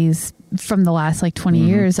anthropological studies from the last 20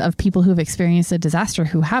 years of people who've experienced a disaster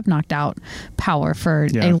who have knocked out power for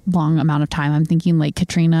a long amount of time. I'm thinking like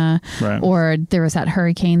Katrina, or there was that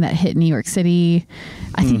hurricane that hit New York City.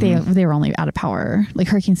 I think they were only out of power, like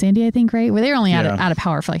Hurricane Sandy, I think, right? Where they were only out of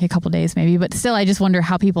power for like a couple of days maybe. But still, I just wonder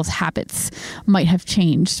how people's habits might have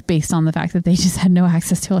changed based on the fact that they just had no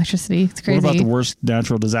access to electricity. It's crazy. What about the worst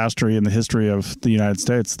natural disaster in the history of the United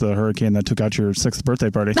States, the hurricane that took out your 6th birthday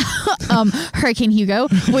party? Hurricane Hugo,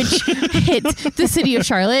 which hit the city of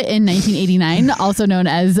Charlotte in 1989, also known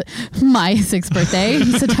as my 6th birthday,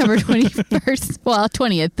 September 21st. Well,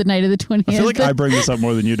 20th, the night of the 20th. I feel like I bring this up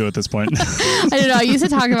more than you do at this point. I don't know. I used to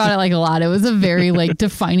talk about it like a lot. It was a very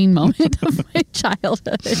defining moment of my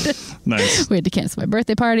childhood. Nice. We had to cancel my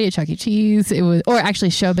birthday party at Chuck E. Cheese. It was, or actually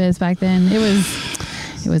Showbiz back then. It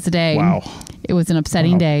was a day. Wow. It was an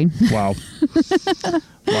upsetting day. Wow.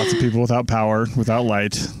 Lots of people without power, without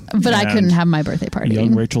light. But I couldn't have my birthday party.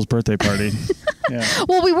 Young Rachel's birthday party. Yeah.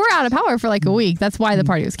 Well, we were out of power for like a week. That's why the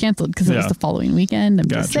party was canceled, because it was the following weekend. I'm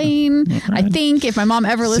just saying. Right. I think if my mom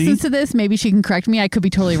ever listens to this, maybe she can correct me. I could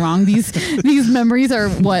be totally wrong. These memories are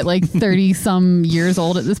 30 some years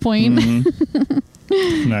old at this point.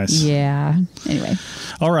 Nice. Yeah. Anyway.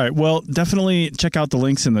 All right. Well, definitely check out the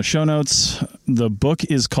links in the show notes. The book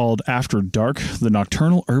is called After Dark, The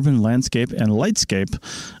Nocturnal Urban Landscape and Lightscape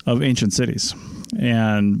of Ancient Cities.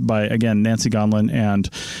 And by, again, Nancy Gonlin and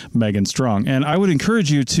Megan Strong. And I would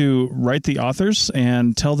encourage you to write the authors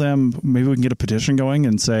and tell them, maybe we can get a petition going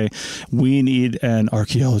and say, we need an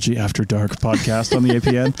Archaeology After Dark podcast on the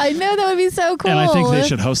APN. I know, that would be so cool. And I think they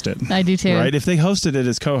should host it. I do too. Right? If they hosted it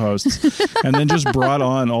as co-hosts and then just brought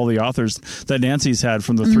on all the authors that Nancy's had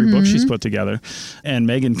from the 3 books she's put together. And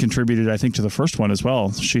Megan contributed, I think, to the first one as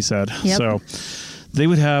well, she said. Yep. So they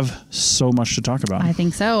would have so much to talk about. I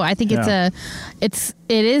think so. I think it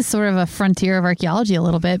is sort of a frontier of archaeology a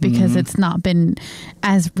little bit, because it's not been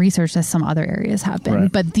as researched as some other areas have been. Right.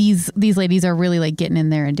 But these ladies are really getting in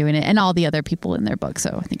there and doing it, and all the other people in their book.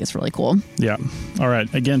 So I think it's really cool. Yeah. All right.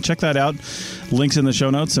 Again, check that out. Links in the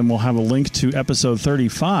show notes, and we'll have a link to episode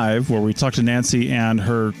 35 where we talked to Nancy and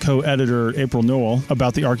her co-editor April Newell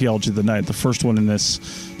about the Archaeology of the Night, the first one in this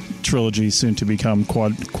trilogy, soon to become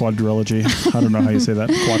quadrilogy. I don't know how you say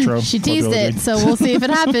that. Quattro. She teased it, so we'll see if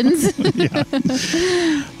it happens. Yeah.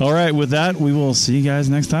 All right. With that, we will see you guys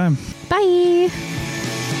next time. Bye.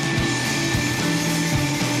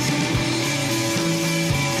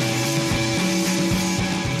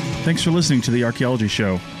 Thanks for listening to The Archaeology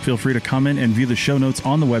Show. Feel free to comment and view the show notes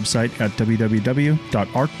on the website at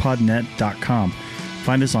www.arcpodnet.com.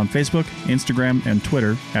 Find us on Facebook, Instagram, and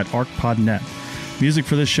Twitter at ArcPodNet. Music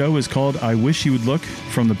for this show is called I Wish You Would Look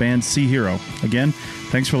from the band Sea Hero. Again,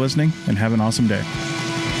 thanks for listening and have an awesome day.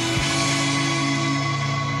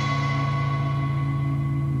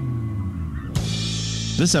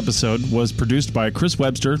 This episode was produced by Chris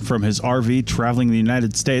Webster from his RV traveling the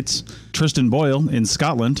United States, Tristan Boyle in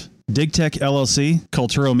Scotland, DigTech LLC,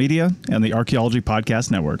 Cultural Media, and the Archaeology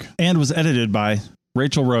Podcast Network, and was edited by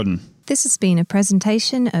Rachel Roden. This has been a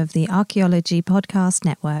presentation of the Archaeology Podcast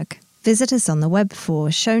Network. Visit us on the web for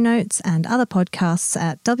show notes and other podcasts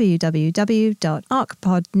at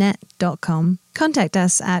www.arcpodnet.com. Contact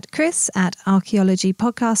us at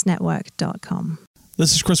chris@archaeologypodcastnetwork.com.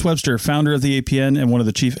 This is Chris Webster, founder of the APN and one of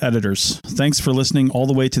the chief editors. Thanks for listening all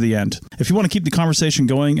the way to the end. If you want to keep the conversation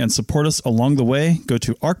going and support us along the way, go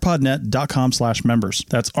to arcpodnet.com/members.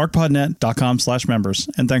 That's arcpodnet.com/members.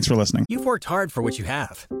 And thanks for listening. You've worked hard for what you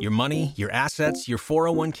have. Your money, your assets, your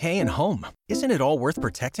 401k, and home. Isn't it all worth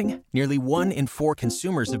protecting? Nearly 1 in 4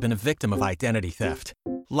 consumers have been a victim of identity theft.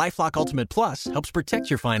 LifeLock Ultimate Plus helps protect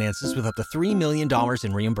your finances with up to $3 million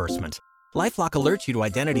in reimbursement. LifeLock alerts you to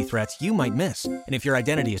identity threats you might miss. And if your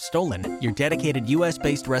identity is stolen, your dedicated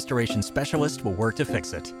U.S.-based restoration specialist will work to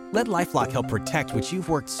fix it. Let LifeLock help protect what you've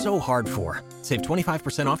worked so hard for. Save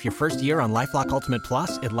 25% off your first year on LifeLock Ultimate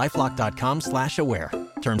Plus at LifeLock.com/aware.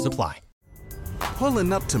 Terms apply.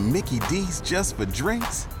 Pulling up to Mickey D's just for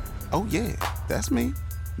drinks? Oh yeah, that's me.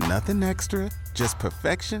 Nothing extra, just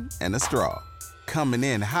perfection and a straw. Coming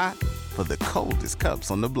in hot for the coldest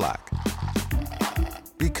cups on the block.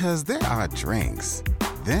 Because there are drinks.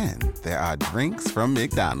 Then there are drinks from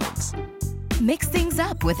McDonald's. Mix things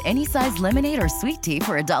up with any size lemonade or sweet tea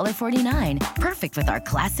for $1.49. Perfect with our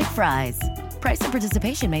classic fries. Price and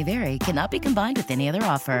participation may vary. Cannot be combined with any other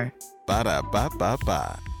offer.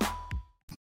 Ba-da-ba-ba-ba.